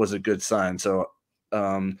was a good sign. So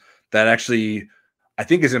that actually, I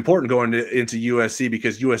think, is important going into USC,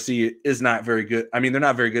 because USC is not very good. I mean, they're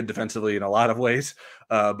not very good defensively in a lot of ways,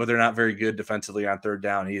 but they're not very good defensively on 3rd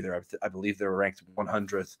down either. I believe they're ranked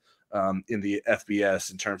 100th in the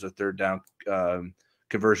FBS in terms of 3rd down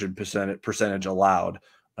conversion percentage allowed.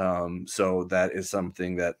 So that is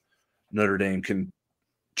something that Notre Dame can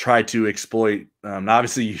try to exploit.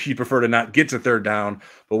 Obviously, you prefer to not get to third down,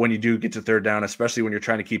 but when you do get to third down, especially when you're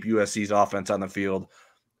trying to keep USC's offense on the field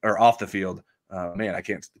or off the field, man, I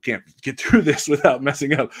can't get through this without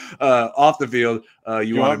messing up. Off the field,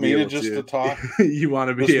 you want me to just to talk? You want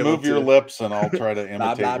to be just able move to your lips, and I'll try to imitate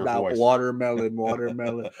blah, blah, your blah, voice.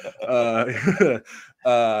 Watermelon.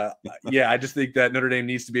 Yeah, I just think that Notre Dame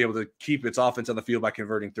needs to be able to keep its offense on the field by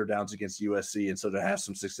converting third downs against USC, and so to have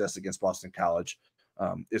some success against Boston College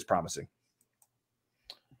is promising.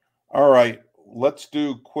 All right, let's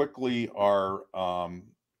do quickly our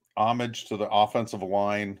homage to the offensive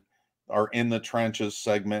line, our in the trenches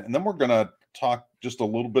segment, and then we're going to talk just a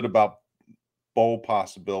little bit about bowl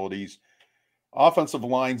possibilities. Offensive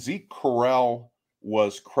line, Zeke Correll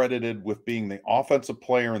was credited with being the offensive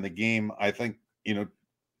player in the game. I think,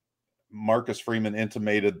 Marcus Freeman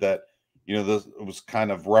intimated that, this was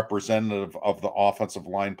kind of representative of the offensive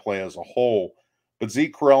line play as a whole. But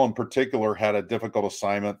Zeke Correll in particular had a difficult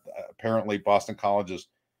assignment. Apparently, Boston College's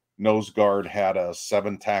nose guard had a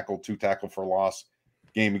 7-tackle, 2-tackle for loss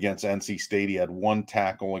game against NC State. He had 1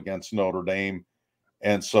 tackle against Notre Dame.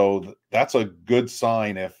 And so that's a good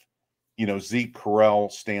sign if, Zeke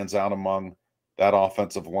Correll stands out among that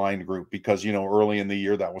offensive line group, because, early in the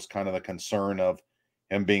year, that was kind of the concern of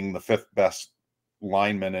him being the 5th best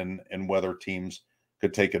lineman and whether teams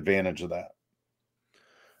could take advantage of that.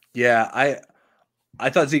 Yeah, I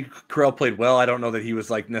thought Zeke Correll played well. I don't know that he was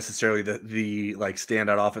like necessarily the like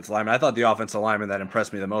standout offensive lineman. I thought the offensive lineman that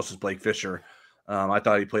impressed me the most was Blake Fisher. I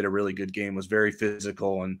thought he played a really good game, was very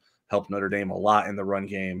physical, and helped Notre Dame a lot in the run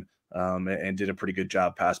game, and did a pretty good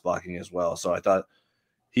job pass blocking as well. So I thought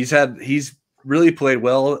he's really played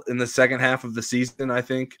well in the second half of the season, I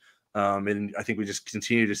think. And I think we just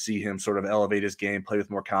continue to see him sort of elevate his game, play with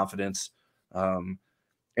more confidence. And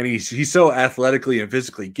he's so athletically and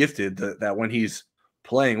physically gifted that when he's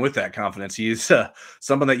playing with that confidence, he's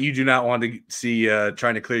someone that you do not want to see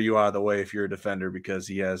trying to clear you out of the way if you're a defender, because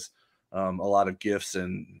he has a lot of gifts,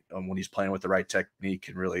 and when he's playing with the right technique,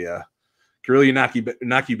 can really knock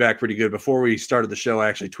you back pretty good. Before we started the show, I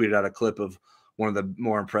actually tweeted out a clip of one of the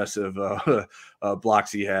more impressive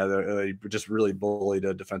blocks he had. He just really bullied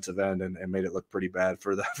a defensive end and made it look pretty bad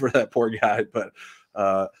for that poor guy. But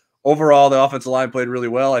overall, the offensive line played really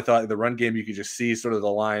well. I thought the run game, you could just see sort of the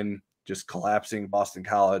line just collapsing Boston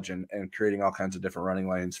College and creating all kinds of different running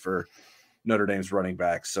lanes for Notre Dame's running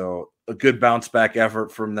back. So a good bounce back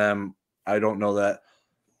effort from them. I don't know that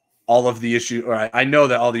all of the issues, or I know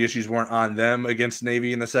that all the issues weren't on them against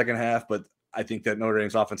Navy in the second half, but I think that Notre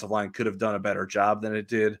Dame's offensive line could have done a better job than it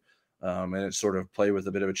did. And it sort of played with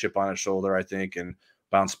a bit of a chip on its shoulder, I think, and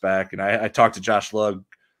bounced back. And I talked to Josh Lugg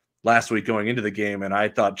last week going into the game, and I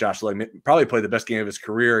thought Josh Lugg probably played the best game of his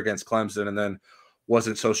career against Clemson, and then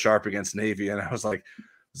wasn't so sharp against Navy. And I was like,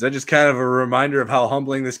 is that just kind of a reminder of how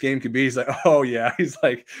humbling this game could be? He's like, oh yeah. He was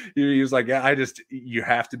like, yeah, you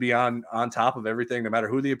have to be on top of everything, no matter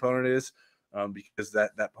who the opponent is, because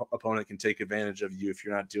that opponent can take advantage of you if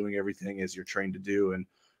you're not doing everything as you're trained to do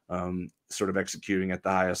and sort of executing at the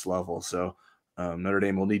highest level. So Notre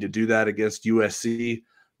Dame will need to do that against USC,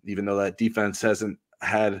 even though that defense hasn't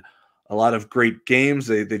had a lot of great games.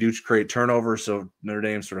 They do create turnovers, so Notre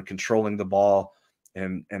Dame sort of controlling the ball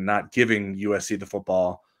and not giving USC the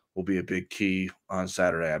football will be a big key on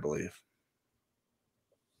Saturday, I believe.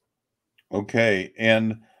 Okay.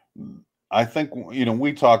 And I think,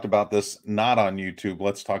 we talked about this not on YouTube.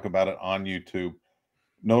 Let's talk about it on YouTube.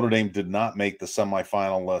 Notre Dame did not make the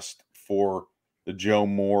semifinal list for the Joe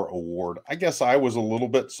Moore Award. I guess I was a little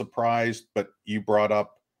bit surprised, but you brought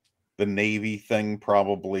up the Navy thing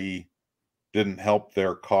probably didn't help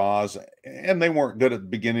their cause, and they weren't good at the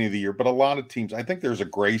beginning of the year, but a lot of teams, I think there's a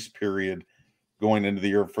grace period going into the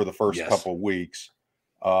year for the first couple of weeks.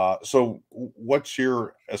 So what's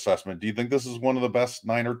your assessment? Do you think this is one of the best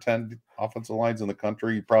 9 or 10 offensive lines in the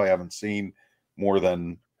country? You probably haven't seen more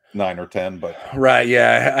than 9 or 10, but right.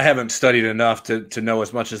 Yeah. I haven't studied enough to know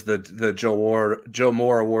as much as the Joe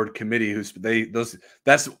Moore Award committee,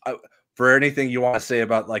 that's for anything you want to say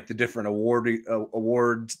about like the different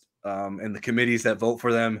awards and the committees that vote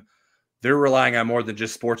for them. They're relying on more than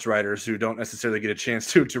just sports writers who don't necessarily get a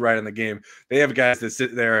chance to write in the game. They have guys that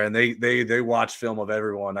sit there and they watch film of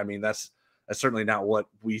everyone. I mean, that's certainly not what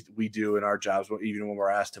we do in our jobs. Even when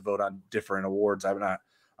we're asked to vote on different awards, I'm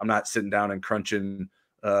not sitting down and crunching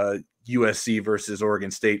USC versus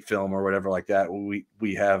Oregon State film or whatever like that. We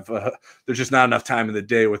have there's just not enough time in the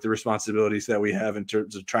day with the responsibilities that we have in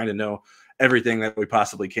terms of trying to know everything that we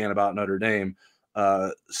possibly can about Notre Dame.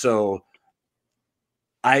 So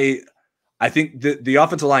I think the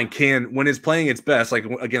offensive line can, when it's playing its best, like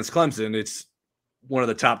against Clemson, it's one of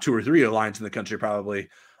the top 2 or 3 lines in the country probably,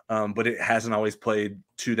 but it hasn't always played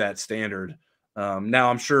to that standard. Now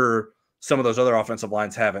I'm sure some of those other offensive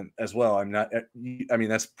lines haven't as well. I mean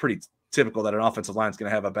that's pretty typical that an offensive line is going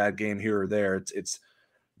to have a bad game here or there. It's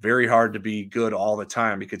very hard to be good all the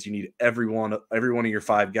time because you need every one of your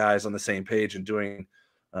 5 guys on the same page and doing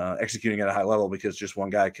executing at a high level, because just one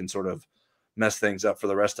guy can sort of mess things up for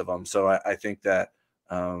the rest of them. So I think that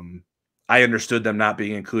I understood them not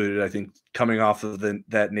being included. I think coming off of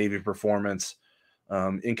that Navy performance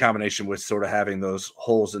in combination with sort of having those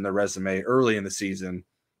holes in their resume early in the season,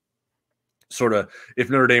 sort of if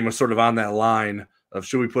Notre Dame was sort of on that line of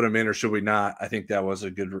should we put them in or should we not, I think that was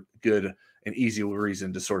a good and easy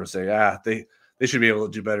reason to sort of say, they should be able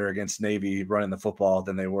to do better against Navy running the football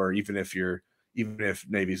than they were, even if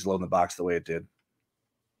Navy's loading the box the way it did.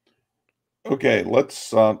 Okay, let's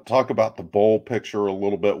talk about the bowl picture a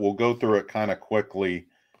little bit. We'll go through it kind of quickly.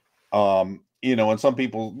 And some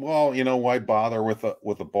people, well, why bother with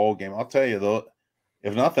a bowl game? I'll tell you though,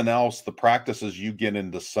 if nothing else, the practices you get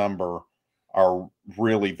in December are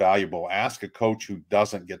really valuable. Ask a coach who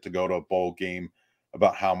doesn't get to go to a bowl game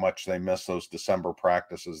about how much they miss those December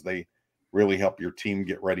practices. They really help your team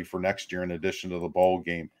get ready for next year in addition to the bowl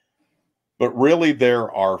game. But really,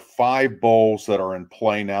 there are 5 bowls that are in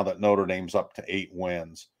play now that Notre Dame's up to 8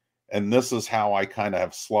 wins. And this is how I kind of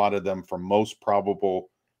have slotted them from most probable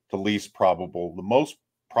to least probable. The most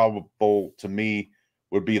probable to me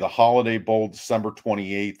would be the Holiday Bowl, December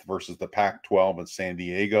 28th versus the Pac-12 in San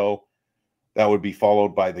Diego. That would be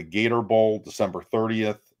followed by the Gator Bowl, December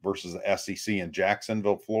 30th versus the SEC in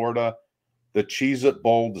Jacksonville, Florida. The Cheez-It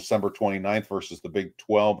Bowl, December 29th versus the Big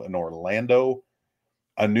 12 in Orlando.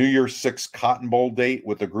 A New Year's 6 Cotton Bowl date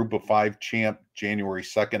with the Group of 5 champ January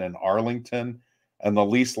 2nd in Arlington. And the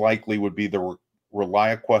least likely would be the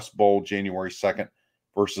ReliaQuest Bowl January 2nd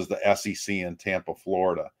versus the SEC in Tampa,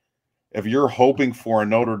 Florida. If you're hoping for a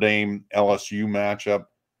Notre Dame LSU matchup,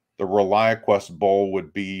 the ReliaQuest Bowl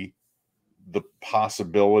would be the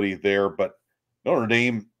possibility there. But Notre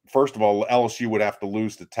Dame, first of all, LSU would have to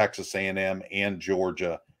lose to Texas A&M and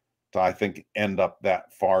Georgia to, I think, end up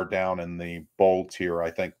that far down in the bowl tier. I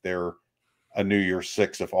think they're a New Year's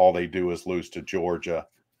 6 if all they do is lose to Georgia.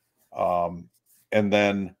 And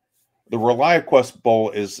then the ReliaQuest Bowl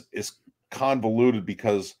is convoluted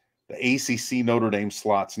because the ACC Notre Dame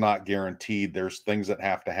slot's not guaranteed. There's things that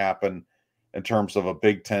have to happen in terms of a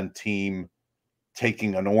Big Ten team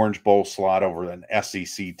taking an Orange Bowl slot over an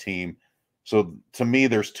SEC team. So to me,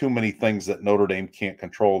 there's too many things that Notre Dame can't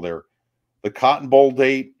control there. The Cotton Bowl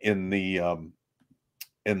date in the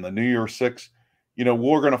New Year's 6,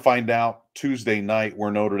 we're going to find out Tuesday night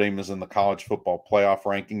where Notre Dame is in the college football playoff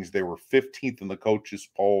rankings. They were 15th in the coaches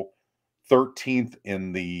poll, 13th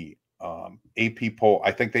in the AP poll.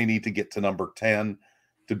 I think they need to get to number 10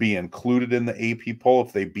 to be included in the AP poll.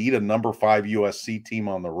 If they beat a number 5 USC team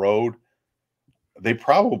on the road, they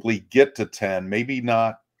probably get to 10, maybe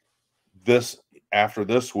not after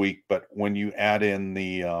this week, but when you add in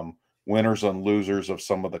the winners and losers of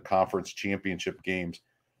some of the conference championship games,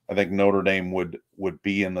 I think Notre Dame would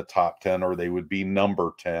be in the top 10, or they would be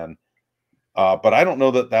number 10. But I don't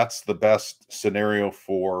know that that's the best scenario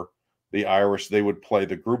for the Irish. They would play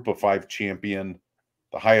the Group of 5 champion,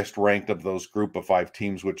 the highest ranked of those Group of 5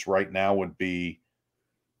 teams, which right now would be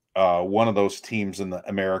one of those teams in the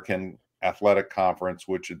American Athletic Conference,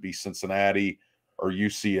 which would be Cincinnati or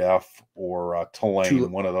UCF or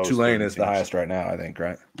Tulane. One of those. Tulane is the highest right now, I think,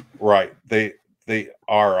 right? Right. They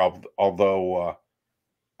are, although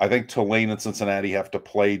I think Tulane and Cincinnati have to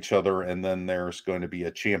play each other, and then there's going to be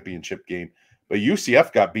a championship game. But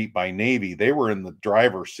UCF got beat by Navy. They were in the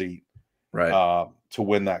driver's seat to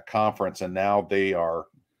win that conference, and now they are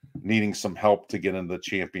needing some help to get into the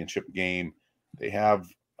championship game. They have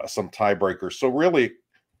some tiebreakers. So really,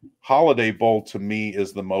 Holiday Bowl to me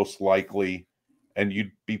is the most likely, and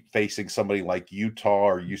you'd be facing somebody like Utah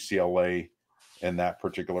or UCLA in that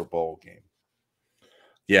particular bowl game.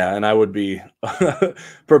 Yeah, and I would be a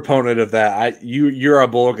proponent of that. You're a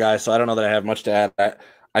bowl guy, so I don't know that I have much to add.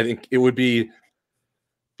 I think it would be,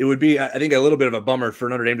 I think, a little bit of a bummer for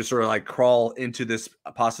Notre Dame to sort of like crawl into this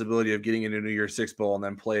possibility of getting into a New Year's 6 bowl and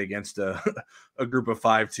then play against a Group of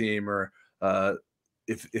 5 team, or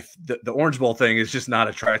if the Orange Bowl thing is just not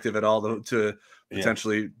attractive at all to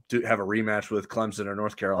potentially have a rematch with Clemson or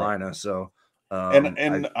North Carolina. Right. So,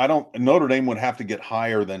 Notre Dame would have to get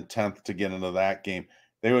higher than 10th to get into that game.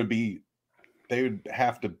 They would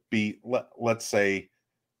have to be, let's say,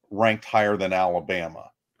 ranked higher than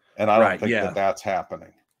Alabama. And I don't think that that's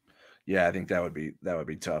happening. Yeah, I think that would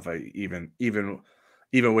be tough. Even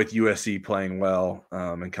with USC playing well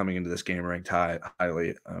and coming into this game ranked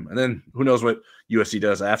highly, and then who knows what USC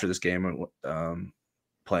does after this game and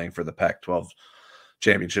playing for the Pac-12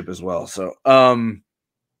 championship as well. So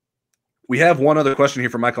we have one other question here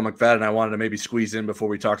from Michael McFadden I wanted to maybe squeeze in before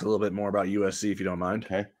we talked a little bit more about USC, if you don't mind.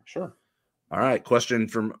 Okay, sure. All right. Question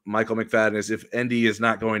from Michael McFadden is, if ND is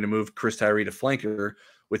not going to move Chris Tyree to flanker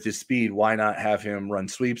with his speed, why not have him run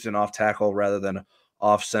sweeps and off tackle rather than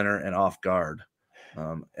off center and off guard?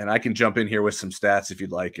 And I can jump in here with some stats if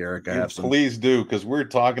you'd like, Eric. I have some. Please do, because we're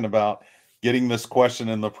talking about getting this question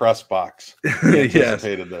in the press box.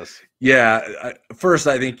 Anticipated this. Yeah. First,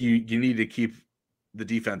 I think you need to keep the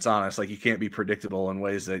defense honest. Like, you can't be predictable in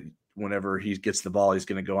ways that whenever he gets the ball, he's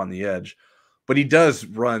going to go on the edge. But he does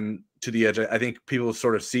run to the edge. I think people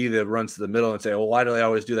sort of see the runs to the middle and say, well, why do they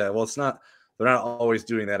always do that? Well, they're not always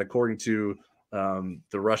doing that. According to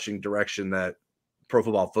the rushing direction that Pro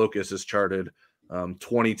Football Focus has charted,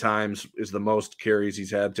 20 times is the most carries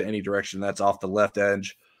he's had to any direction. That's off the left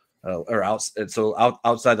edge or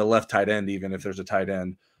outside the left tight end, even if there's a tight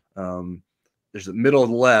end. There's the middle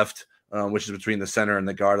left, which is between the center and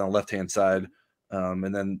the guard on the left-hand side.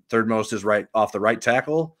 And then third most is right off the right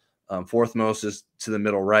tackle. Fourth most is to the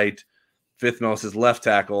middle right. Fifth most is left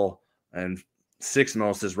tackle, and sixth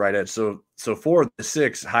most is right edge. So 4 of the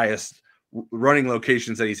 6 highest running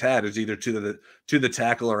locations that he's had is either to the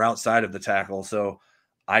tackle or outside of the tackle. So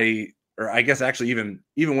I guess actually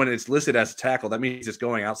even when it's listed as a tackle, that means it's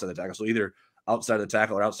going outside the tackle. So either outside of the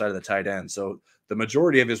tackle or outside of the tight end. So the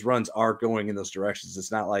majority of his runs are going in those directions.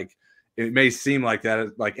 It's not like, it may seem like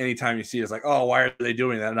that, like anytime you see it, it's like, oh, why are they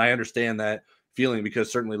doing that? And I understand that feeling,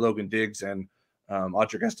 because certainly Logan Diggs and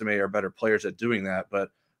Audric Estime are better players at doing that,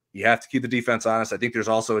 but you have to keep the defense honest. I think there's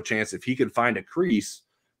also a chance if he can find a crease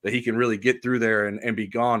that he can really get through there and be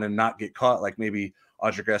gone and not get caught like maybe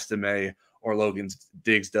Audric Estime or Logan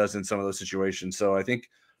Diggs does in some of those situations. So I think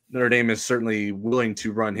Notre Dame is certainly willing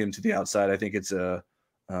to run him to the outside. I think it's a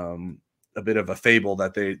bit of a fable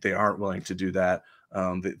that they aren't willing to do that.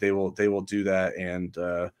 They will do that and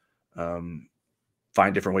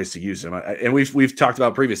find different ways to use him. And we've talked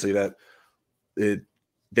about previously that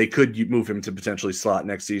they could move him to potentially slot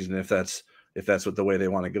next season if that's what the way they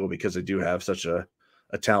want to go, because they do have such a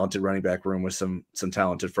talented running back room with some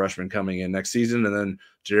talented freshmen coming in next season, and then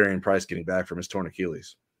Jadarian Price getting back from his torn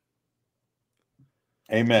Achilles.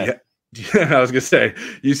 Amen. Yeah, I was gonna say,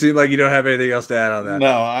 you seem like you don't have anything else to add on that.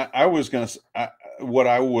 No, I was gonna. What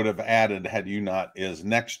I would have added had you not is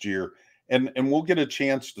next year, and we'll get a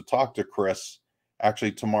chance to talk to Chris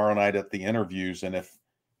actually tomorrow night at the interviews, and if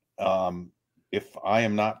I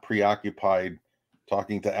am not preoccupied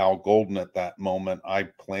talking to Al Golden at that moment, I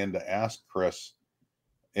plan to ask Chris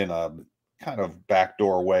in a kind of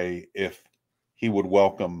backdoor way if he would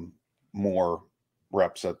welcome more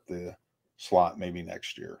reps at the slot maybe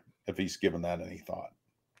next year, if he's given that any thought.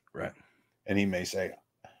 Right. And he may say,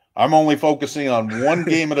 I'm only focusing on one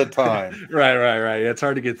game at a time. Right. It's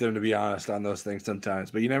hard to get them to be honest on those things sometimes,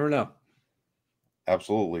 but you never know.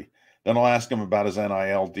 Absolutely. Then I'll ask him about his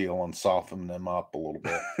NIL deal and soften them up a little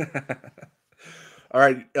bit. All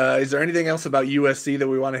right. Is there anything else about USC that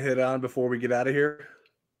we want to hit on before we get out of here?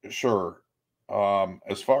 Sure.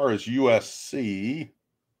 As far as USC,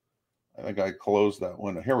 I think I closed that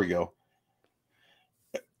one. Here we go.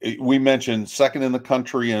 We mentioned second in the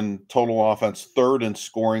country in total offense, third in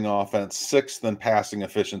scoring offense, sixth in passing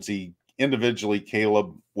efficiency. Individually,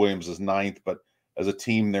 Caleb Williams is ninth, but as a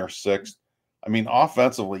team, they're sixth. I mean,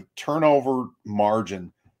 offensively, turnover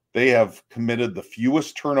margin, they have committed the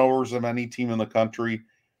fewest turnovers of any team in the country.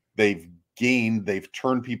 They've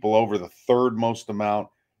turned people over the third most amount,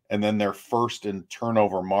 and then they're first in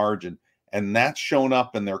turnover margin. And that's shown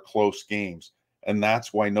up in their close games. And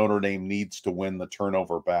that's why Notre Dame needs to win the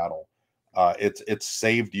turnover battle. It's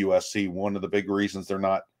saved USC. One of the big reasons they're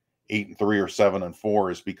not 8-3 or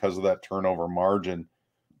 7-4 is because of that turnover margin.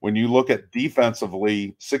 When you look at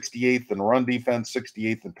defensively, 68th in run defense,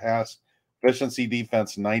 68th in pass efficiency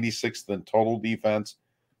defense, 96th in total defense,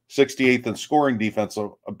 68th in scoring defense.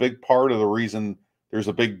 So a big part of the reason there's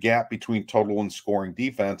a big gap between total and scoring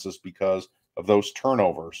defense is because of those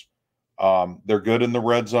turnovers. They're good in the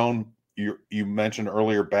red zone. You mentioned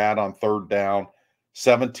earlier, bad on third down,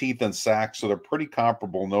 17th in sacks, so they're pretty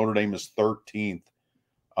comparable. Notre Dame is 13th.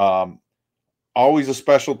 Always a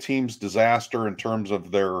special teams disaster in terms of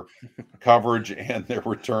their coverage and their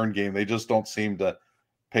return game. They just don't seem to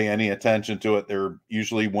pay any attention to it. They're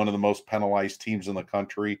usually one of the most penalized teams in the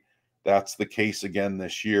country. That's the case again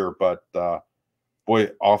this year, but boy,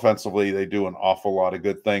 offensively, they do an awful lot of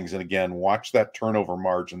good things. And again, watch that turnover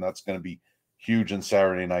margin. That's going to be huge in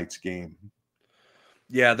Saturday night's game.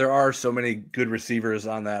 Yeah, there are so many good receivers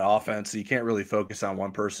on that offense, so you can't really focus on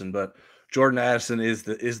one person. But Jordan Addison is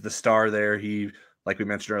the star there. He, like we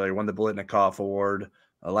mentioned earlier, won the Biletnikoff Award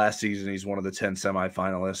last season. He's one of the 10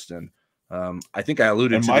 semifinalists, and I think I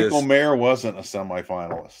alluded and to Michael this. Mayer wasn't a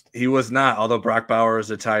semifinalist. He was not, although Brock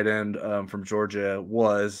Bowers, a tight end from Georgia,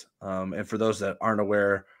 was. And for those that aren't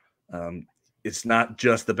aware, it's not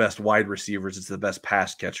just the best wide receivers; it's the best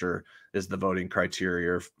pass catcher is the voting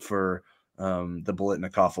criteria for the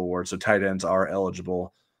Biletnikoff Award. So tight ends are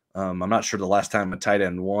eligible. I'm not sure the last time a tight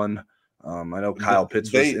end won. I know Kyle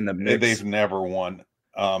Pitts was in the mix. They've never won.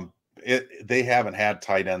 They haven't had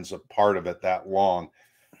tight ends a part of it that long,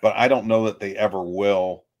 but I don't know that they ever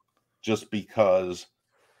will, just because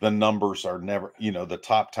the numbers are never, the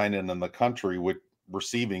top tight end in the country with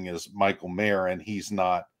receiving is Michael Mayer, and he's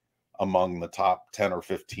not among the top 10 or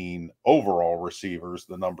 15 overall receivers.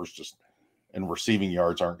 The numbers just in receiving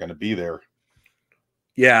yards aren't going to be there.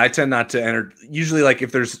 Yeah, I tend not to enter. Usually,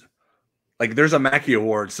 if there's a Mackey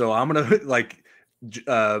Award, so I'm gonna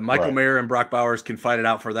Michael Mayer and Brock Bowers can fight it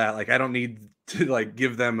out for that. I don't need to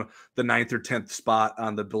give them the 9th or 10th spot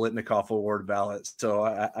on the Biletnikoff Award ballot. So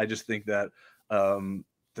I just think that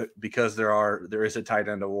because there is a tight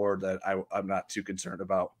end award, that I'm not too concerned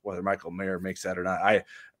about whether Michael Mayer makes that or not.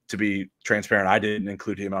 To be transparent, I didn't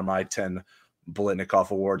include him on my 10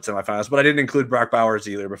 Biletnikoff Award semifinals, but I didn't include Brock Bowers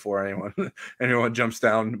either before anyone jumps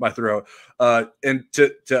down my throat. And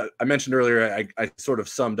I mentioned earlier, I sort of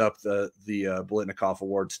summed up the Biletnikoff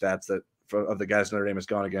Award stats of the guys Notre Dame has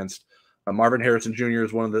gone against. Marvin Harrison Jr.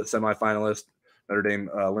 is one of the semifinalists. Notre Dame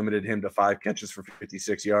limited him to 5 catches for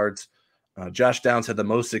 56 yards. Josh Downs had the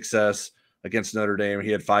most success against Notre Dame.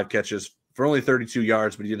 He had 5 catches for only 32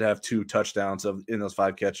 yards, but he did have 2 touchdowns in those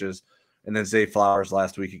 5 catches. And then Zay Flowers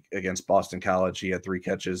last week against Boston College, he had 3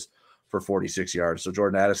 catches for 46 yards. So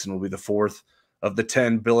Jordan Addison will be the 4th of the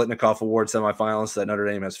 10 Biletnikoff Award semifinalists that Notre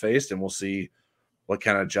Dame has faced, and we'll see what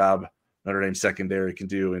kind of job Notre Dame secondary can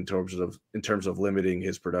do in terms of limiting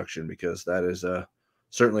his production, because that is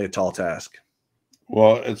certainly a tall task.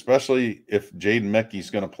 Well, especially if Jaden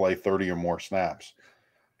Mickey's going to play 30 or more snaps.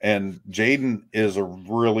 And Jaden is a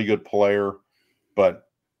really good player, but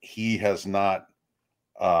he has not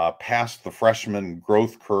past the freshman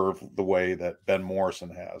growth curve the way that Ben Morrison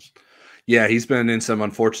has. Yeah, he's been in some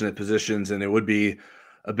unfortunate positions, and it would be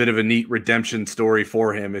a bit of a neat redemption story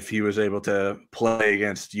for him if he was able to play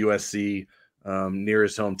against USC near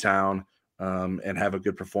his hometown and have a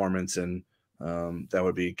good performance. And that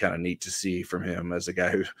would be kind of neat to see from him as a guy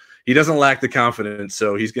who he doesn't lack the confidence.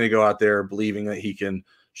 So he's going to go out there believing that he can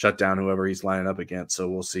shut down whoever he's lining up against. So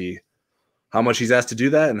we'll see how much he's asked to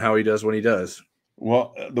do that and how he does when he does.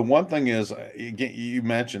 Well, the one thing is, you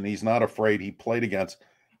mentioned he's not afraid. He played against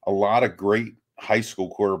a lot of great high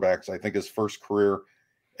school quarterbacks. I think his first career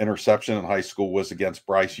interception in high school was against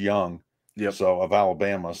Bryce Young, of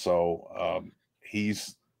Alabama. So he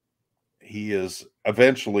is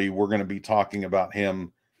eventually, we're going to be talking about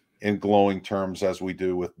him in glowing terms as we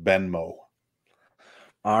do with Benmo.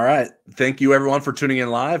 All right. Thank you, everyone, for tuning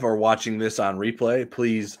in live or watching this on replay.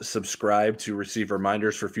 Please subscribe to receive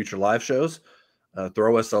reminders for future live shows.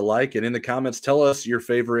 Throw us a like, and in the comments, tell us your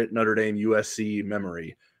favorite Notre Dame USC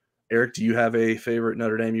memory. Eric, do you have a favorite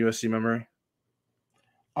Notre Dame USC memory?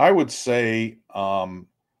 I would say the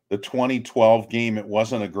 2012 game. It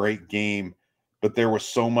wasn't a great game, but there was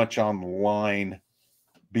so much on the line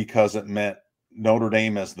because it meant Notre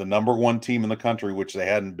Dame, as the number 1 team in the country, which they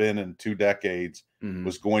hadn't been in 2 decades,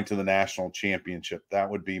 was going to the national championship. That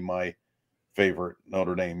would be my favorite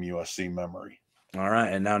Notre Dame USC memory. All right,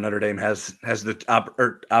 and now Notre Dame has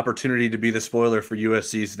the opportunity to be the spoiler for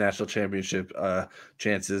USC's national championship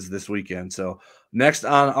chances this weekend. So next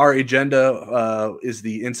on our agenda is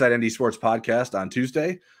the Inside ND Sports podcast on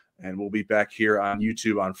Tuesday, and we'll be back here on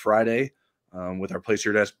YouTube on Friday with our Place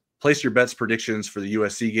Your Bets predictions for the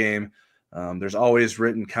USC game. There's always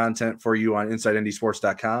written content for you on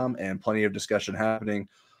InsideNDSports.com and plenty of discussion happening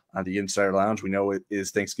on the Insider Lounge. We know it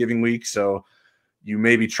is Thanksgiving week, so you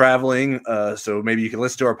may be traveling, so maybe you can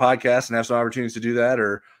listen to our podcast and have some opportunities to do that,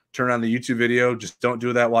 or turn on the YouTube video. Just don't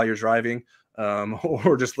do that while you're driving,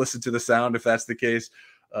 or just listen to the sound if that's the case.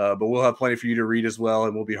 But we'll have plenty for you to read as well,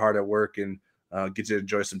 and we'll be hard at work and get to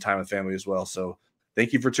enjoy some time with family as well. So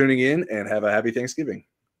thank you for tuning in, and have a happy Thanksgiving.